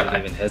the sky.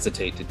 Didn't even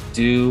hesitate to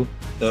do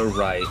the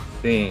right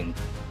thing.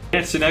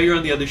 Yeah, so now you're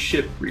on the other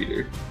ship,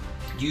 Reader.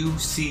 You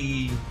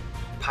see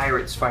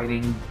pirates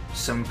fighting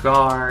some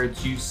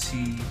guards. You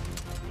see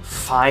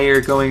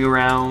fire going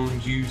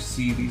around. You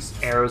see these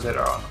arrows that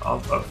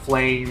are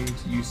flamed.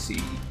 You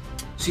see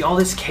all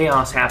this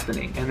chaos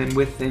happening. And then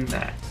within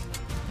that,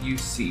 you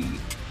see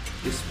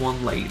this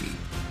one lady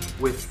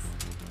with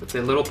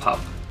their little pup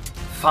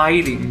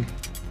fighting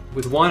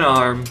with one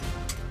arm,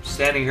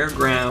 standing her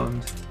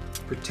ground,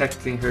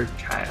 protecting her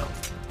child.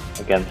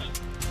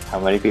 Against how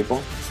many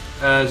people?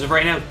 As of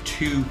right now,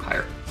 2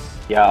 pirates.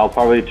 Yeah, I'll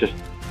probably just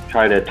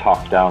try to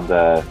talk down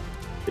the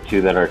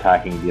 2 that are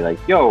attacking and be like,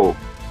 "Yo,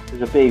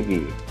 there's a baby."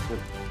 With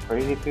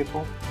crazy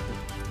people?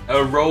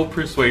 Roll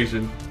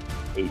persuasion.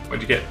 8.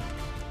 What'd you get?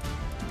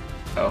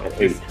 Oh,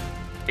 8.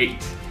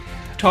 8.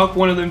 Talk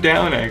one of them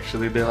down,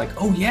 actually. They're like,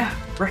 "Oh yeah,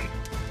 right,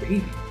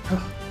 baby.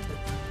 Oh,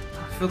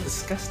 I feel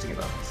disgusting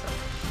about myself."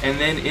 And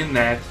then in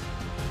that,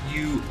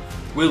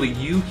 Willie,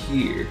 you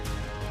hear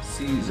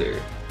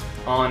Caesar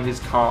on his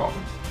comms.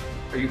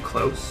 Are you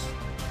close?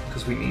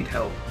 Because we need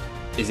help.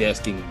 Is he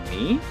asking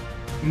me?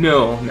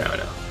 No.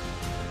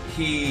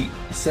 He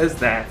says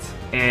that,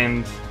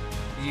 and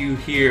you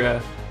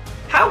hear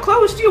how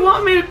close do you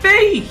want me to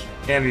be?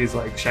 And he's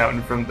like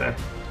shouting from the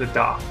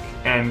dock.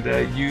 And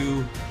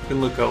you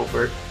can look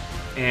over,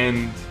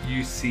 and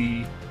you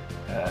see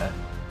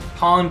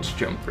Pond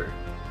Jumper.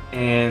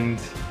 And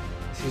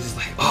she's just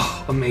like,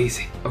 oh,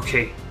 amazing.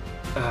 Okay.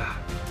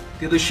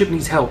 The other ship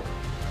needs help.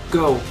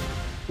 Go.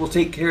 We'll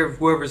take care of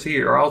whoever's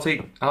here, or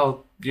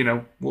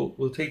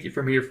we'll take you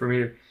from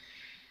here.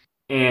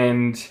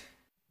 And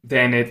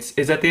then is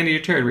that the end of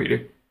your turn,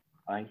 Reader?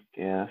 I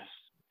guess.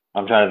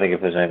 I'm trying to think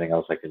if there's anything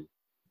else I could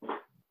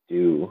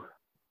do,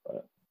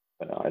 but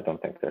no, I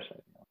don't think there's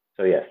anything else.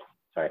 So yes,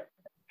 sorry.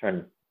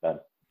 Turn done.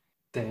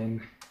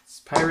 Then it's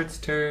Pirate's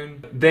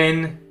turn.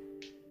 Then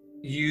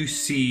you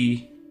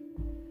see,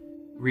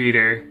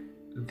 Reader,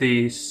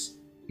 this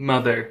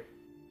mother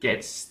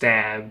gets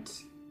stabbed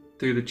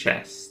through the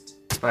chest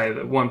by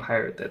the one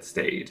pirate that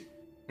stayed,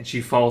 and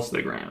she falls to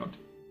the ground.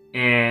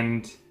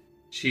 And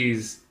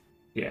she's,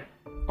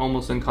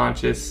 almost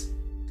unconscious.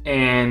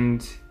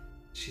 And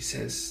she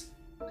says,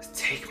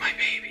 take my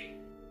baby,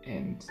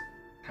 and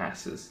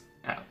passes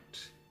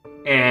out.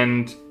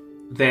 And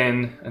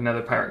then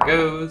another pirate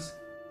goes.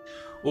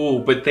 Oh,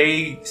 but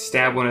they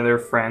stab one of their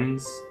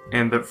friends,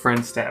 and the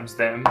friend stabs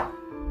them.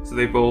 So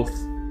they both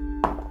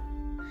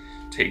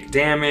take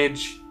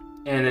damage.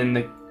 And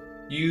then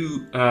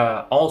you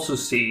also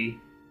see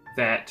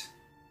that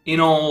in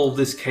all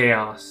this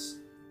chaos,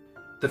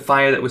 the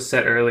fire that was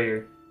set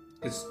earlier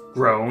is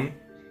grown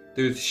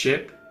through the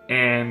ship,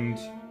 and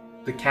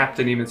the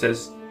captain even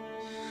says,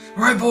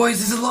 all right, boys,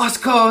 this is a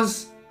lost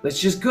cause. Let's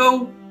just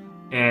go.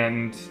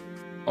 And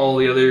all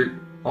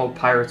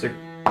pirates are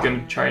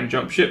gonna try and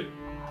jump ship.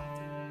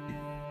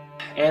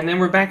 And then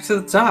we're back to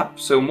the top.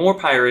 So more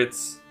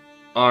pirates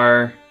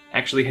are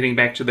actually heading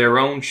back to their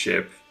own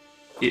ship.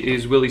 It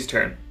is Willie's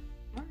turn.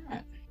 All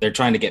right. They're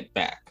trying to get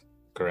back,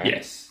 correct?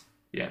 Yes.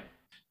 Yeah.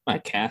 I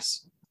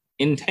cast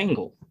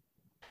Entangle.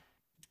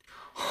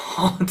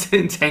 Oh, to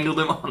entangle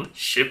them on the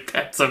ship.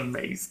 That's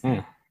amazing.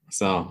 Yeah.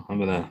 So I'm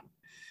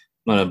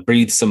gonna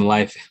breathe some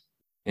life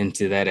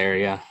into that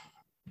area,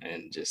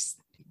 and just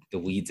the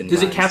weeds and.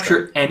 Does it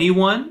capture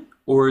anyone,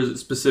 or is it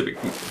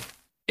specific people?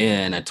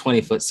 In a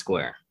 20-foot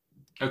square.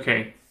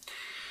 Okay.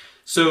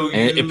 So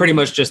it pretty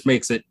much just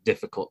makes it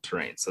difficult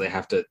terrain, so they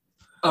have to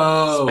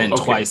spend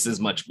twice as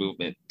much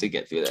movement to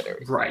get through that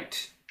area.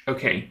 Right.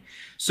 Okay.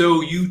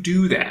 So you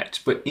do that,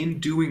 but in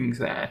doing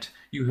that,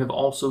 you have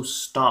also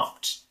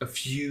stopped a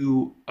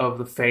few of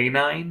the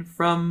Fae-9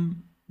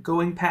 from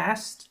going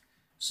past.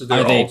 So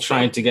are they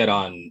trying to get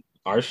on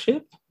our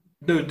ship?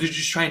 No, they're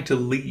just trying to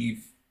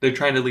leave. They're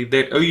trying to leave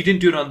their... Oh, you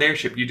didn't do it on their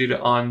ship. You did it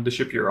on the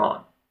ship you're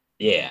on.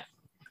 Yeah.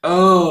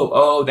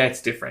 Oh,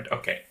 that's different.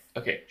 Okay,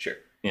 sure.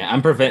 Yeah,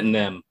 I'm preventing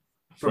them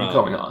from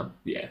going on.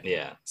 Yeah.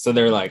 Yeah. So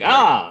they're like,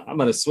 I'm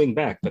going to swing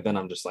back. But then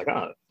I'm just like,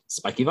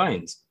 spiky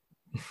vines.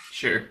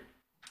 Sure.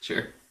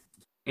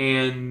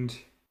 And,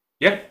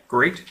 yeah,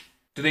 great.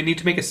 Do they need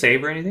to make a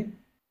save or anything?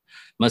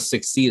 Must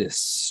succeed a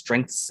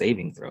strength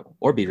saving throw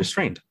or be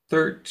restrained.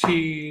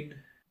 13,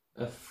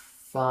 a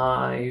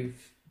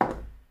 5.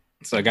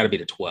 So I got to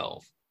beat a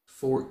 12.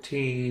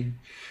 14.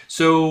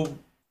 So,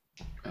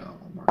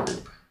 more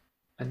group.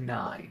 A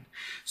 9.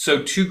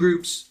 So 2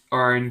 groups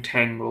are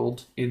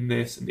entangled in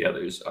this, and the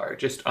others are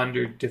just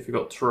under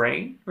difficult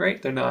terrain,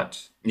 right? They're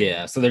not...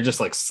 Yeah, so they're just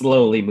like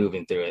slowly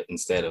moving through it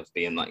instead of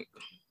being like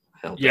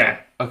held down.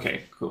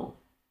 Okay, cool,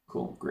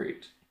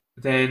 great.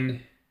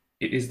 Then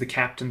it is the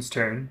captain's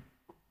turn,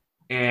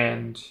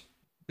 and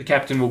the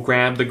captain will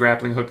grab the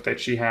grappling hook that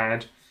she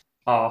had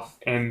off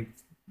and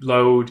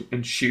load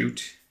and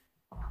shoot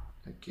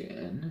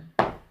again.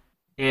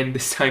 And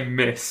this time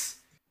miss.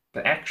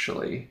 But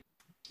actually,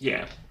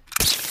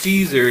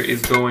 Caesar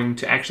is going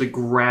to actually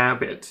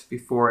grab it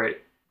before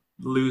it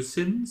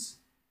loosens,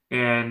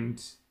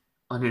 and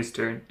on his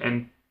turn,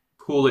 and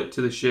pull it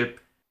to the ship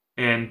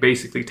and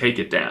basically take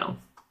it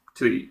down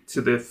to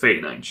the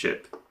Fae-9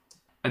 ship.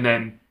 And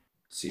then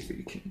see if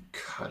he can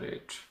cut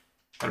it.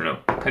 I don't know.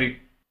 How do you...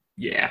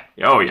 Yeah.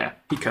 Oh, yeah.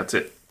 He cuts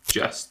it.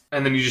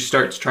 And then he just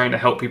starts trying to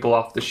help people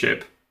off the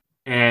ship.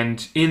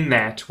 And in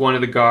that, one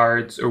of the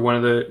guards or one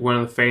of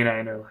the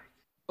Fae-9 are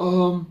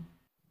like,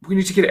 we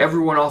need to get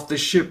everyone off the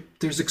ship.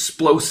 There's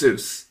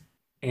explosives.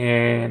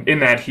 And in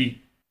that,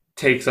 he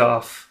takes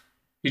off.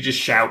 He just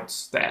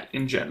shouts that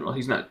in general.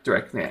 He's not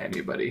directing at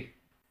anybody.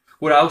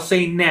 What I'll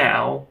say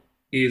now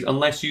is,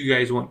 unless you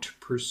guys want to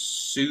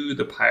pursue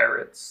the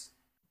pirates.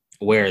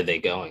 Where are they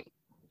going?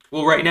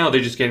 Well, right now,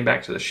 they're just getting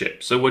back to the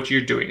ship. So what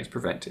you're doing is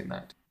preventing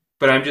that.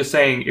 But I'm just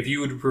saying, if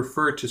you would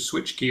prefer to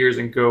switch gears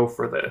and go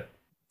for the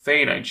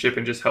Fae-9 ship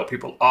and just help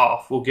people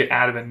off, we'll get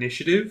out of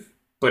initiative.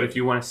 But if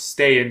you want to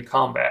stay in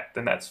combat,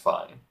 then that's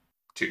fine,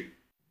 too.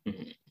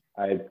 Mm-hmm.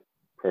 I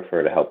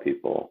prefer to help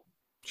people.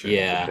 Sure.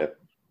 Yeah.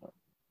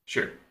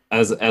 Sure.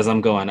 As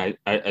I'm going,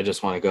 I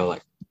just want to go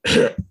like,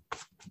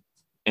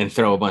 and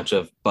throw a bunch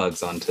of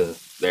bugs onto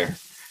their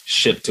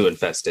ship to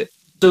infest it.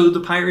 So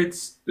the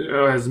pirates,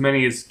 as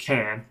many as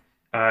can,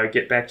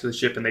 get back to the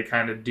ship, and they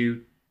kind of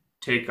do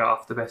take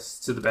off to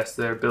the best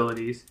of their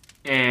abilities.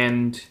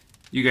 And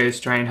you guys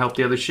try and help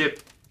the other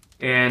ship.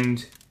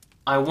 And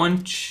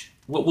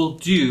what we'll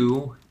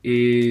do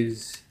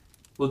is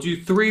we'll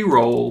do 3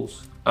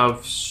 rolls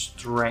of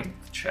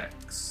strength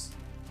checks.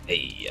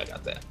 Hey, I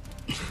got that.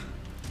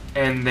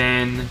 And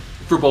then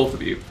for both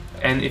of you.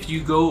 And if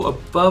you go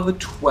above a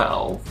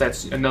 12,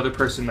 that's another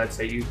person, let's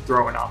say, you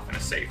throw it off in a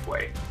safe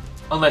way.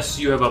 Unless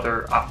you have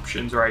other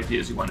options or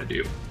ideas you want to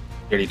do.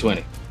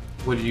 30-20.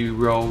 What do you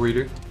roll,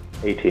 Reader?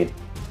 18.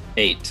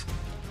 8.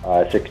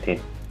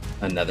 16.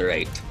 Another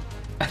 8.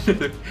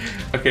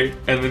 Okay,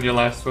 and then your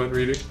last one,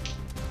 Reader?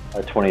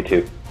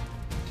 22.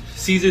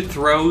 Caesar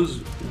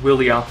throws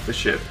Willie off the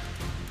ship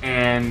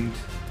and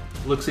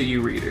looks at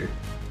you, Reader.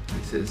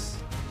 He says,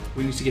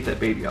 "We need to get that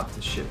baby off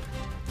the ship.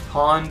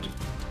 Pond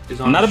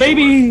is on Not the a shore."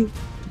 baby!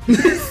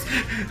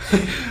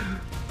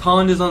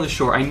 Pond is on the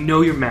shore. I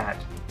know you're mad.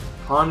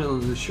 Pond is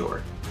on the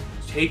shore.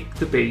 Take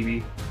the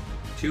baby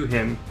to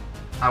him.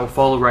 I will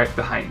follow right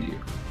behind you.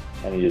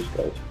 And he just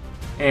goes.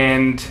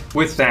 And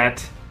with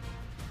that,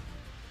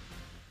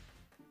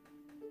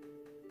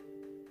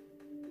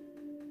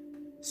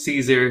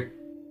 Caesar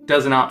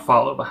does not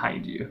follow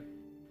behind you,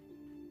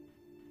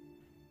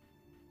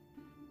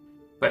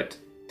 but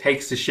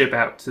takes the ship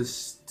out to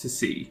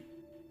sea.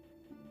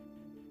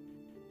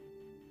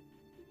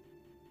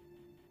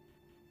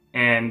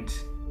 And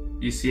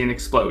you see an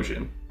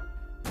explosion.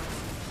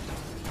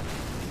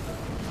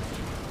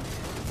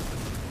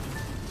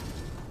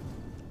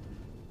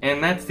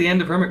 And that's the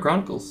end of Hermit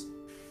Chronicles.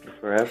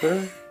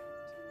 Forever?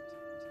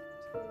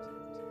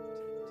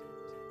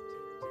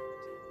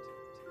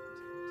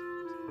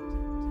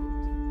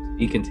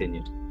 He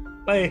continued.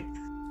 Bye.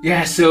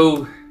 Yeah,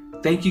 so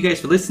thank you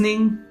guys for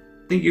listening.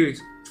 Thank you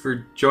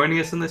for joining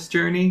us on this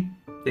journey.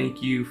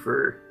 Thank you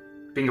for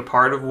being a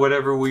part of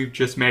whatever we've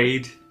just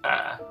made.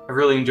 I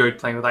really enjoyed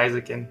playing with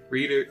Isaac and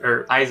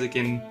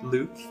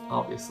Luke,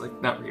 obviously,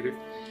 not Reader.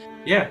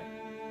 Yeah,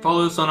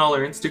 follow us on all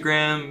our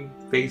Instagram,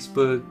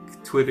 Facebook,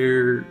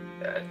 Twitter,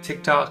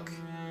 TikTok,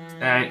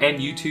 and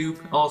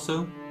YouTube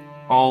also.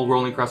 All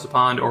Rolling Across the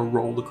Pond or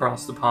Rolled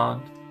Across the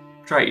Pond.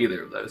 Try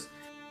either of those.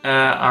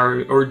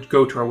 Or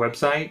go to our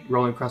website,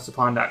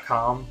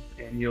 rollingacrossthepond.com,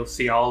 and you'll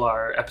see all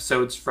our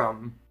episodes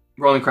from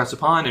Rolling Across the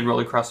Pond and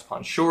Rolling Across the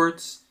Pond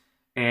shorts.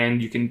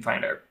 And you can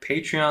find our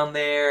Patreon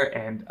there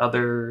and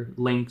other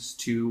links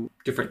to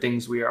different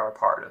things we are a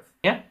part of.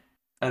 Yeah.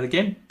 And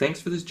again, thanks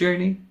for this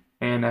journey,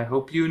 and I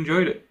hope you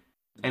enjoyed it.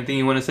 Anything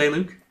you want to say,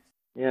 Luke?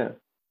 Yeah.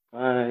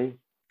 Bye.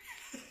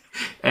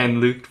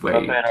 And Luke,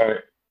 wait. Fan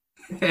art.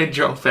 And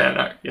draw fan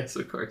art. Yes,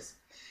 of course.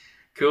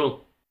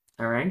 Cool.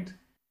 All right.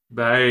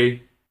 Bye.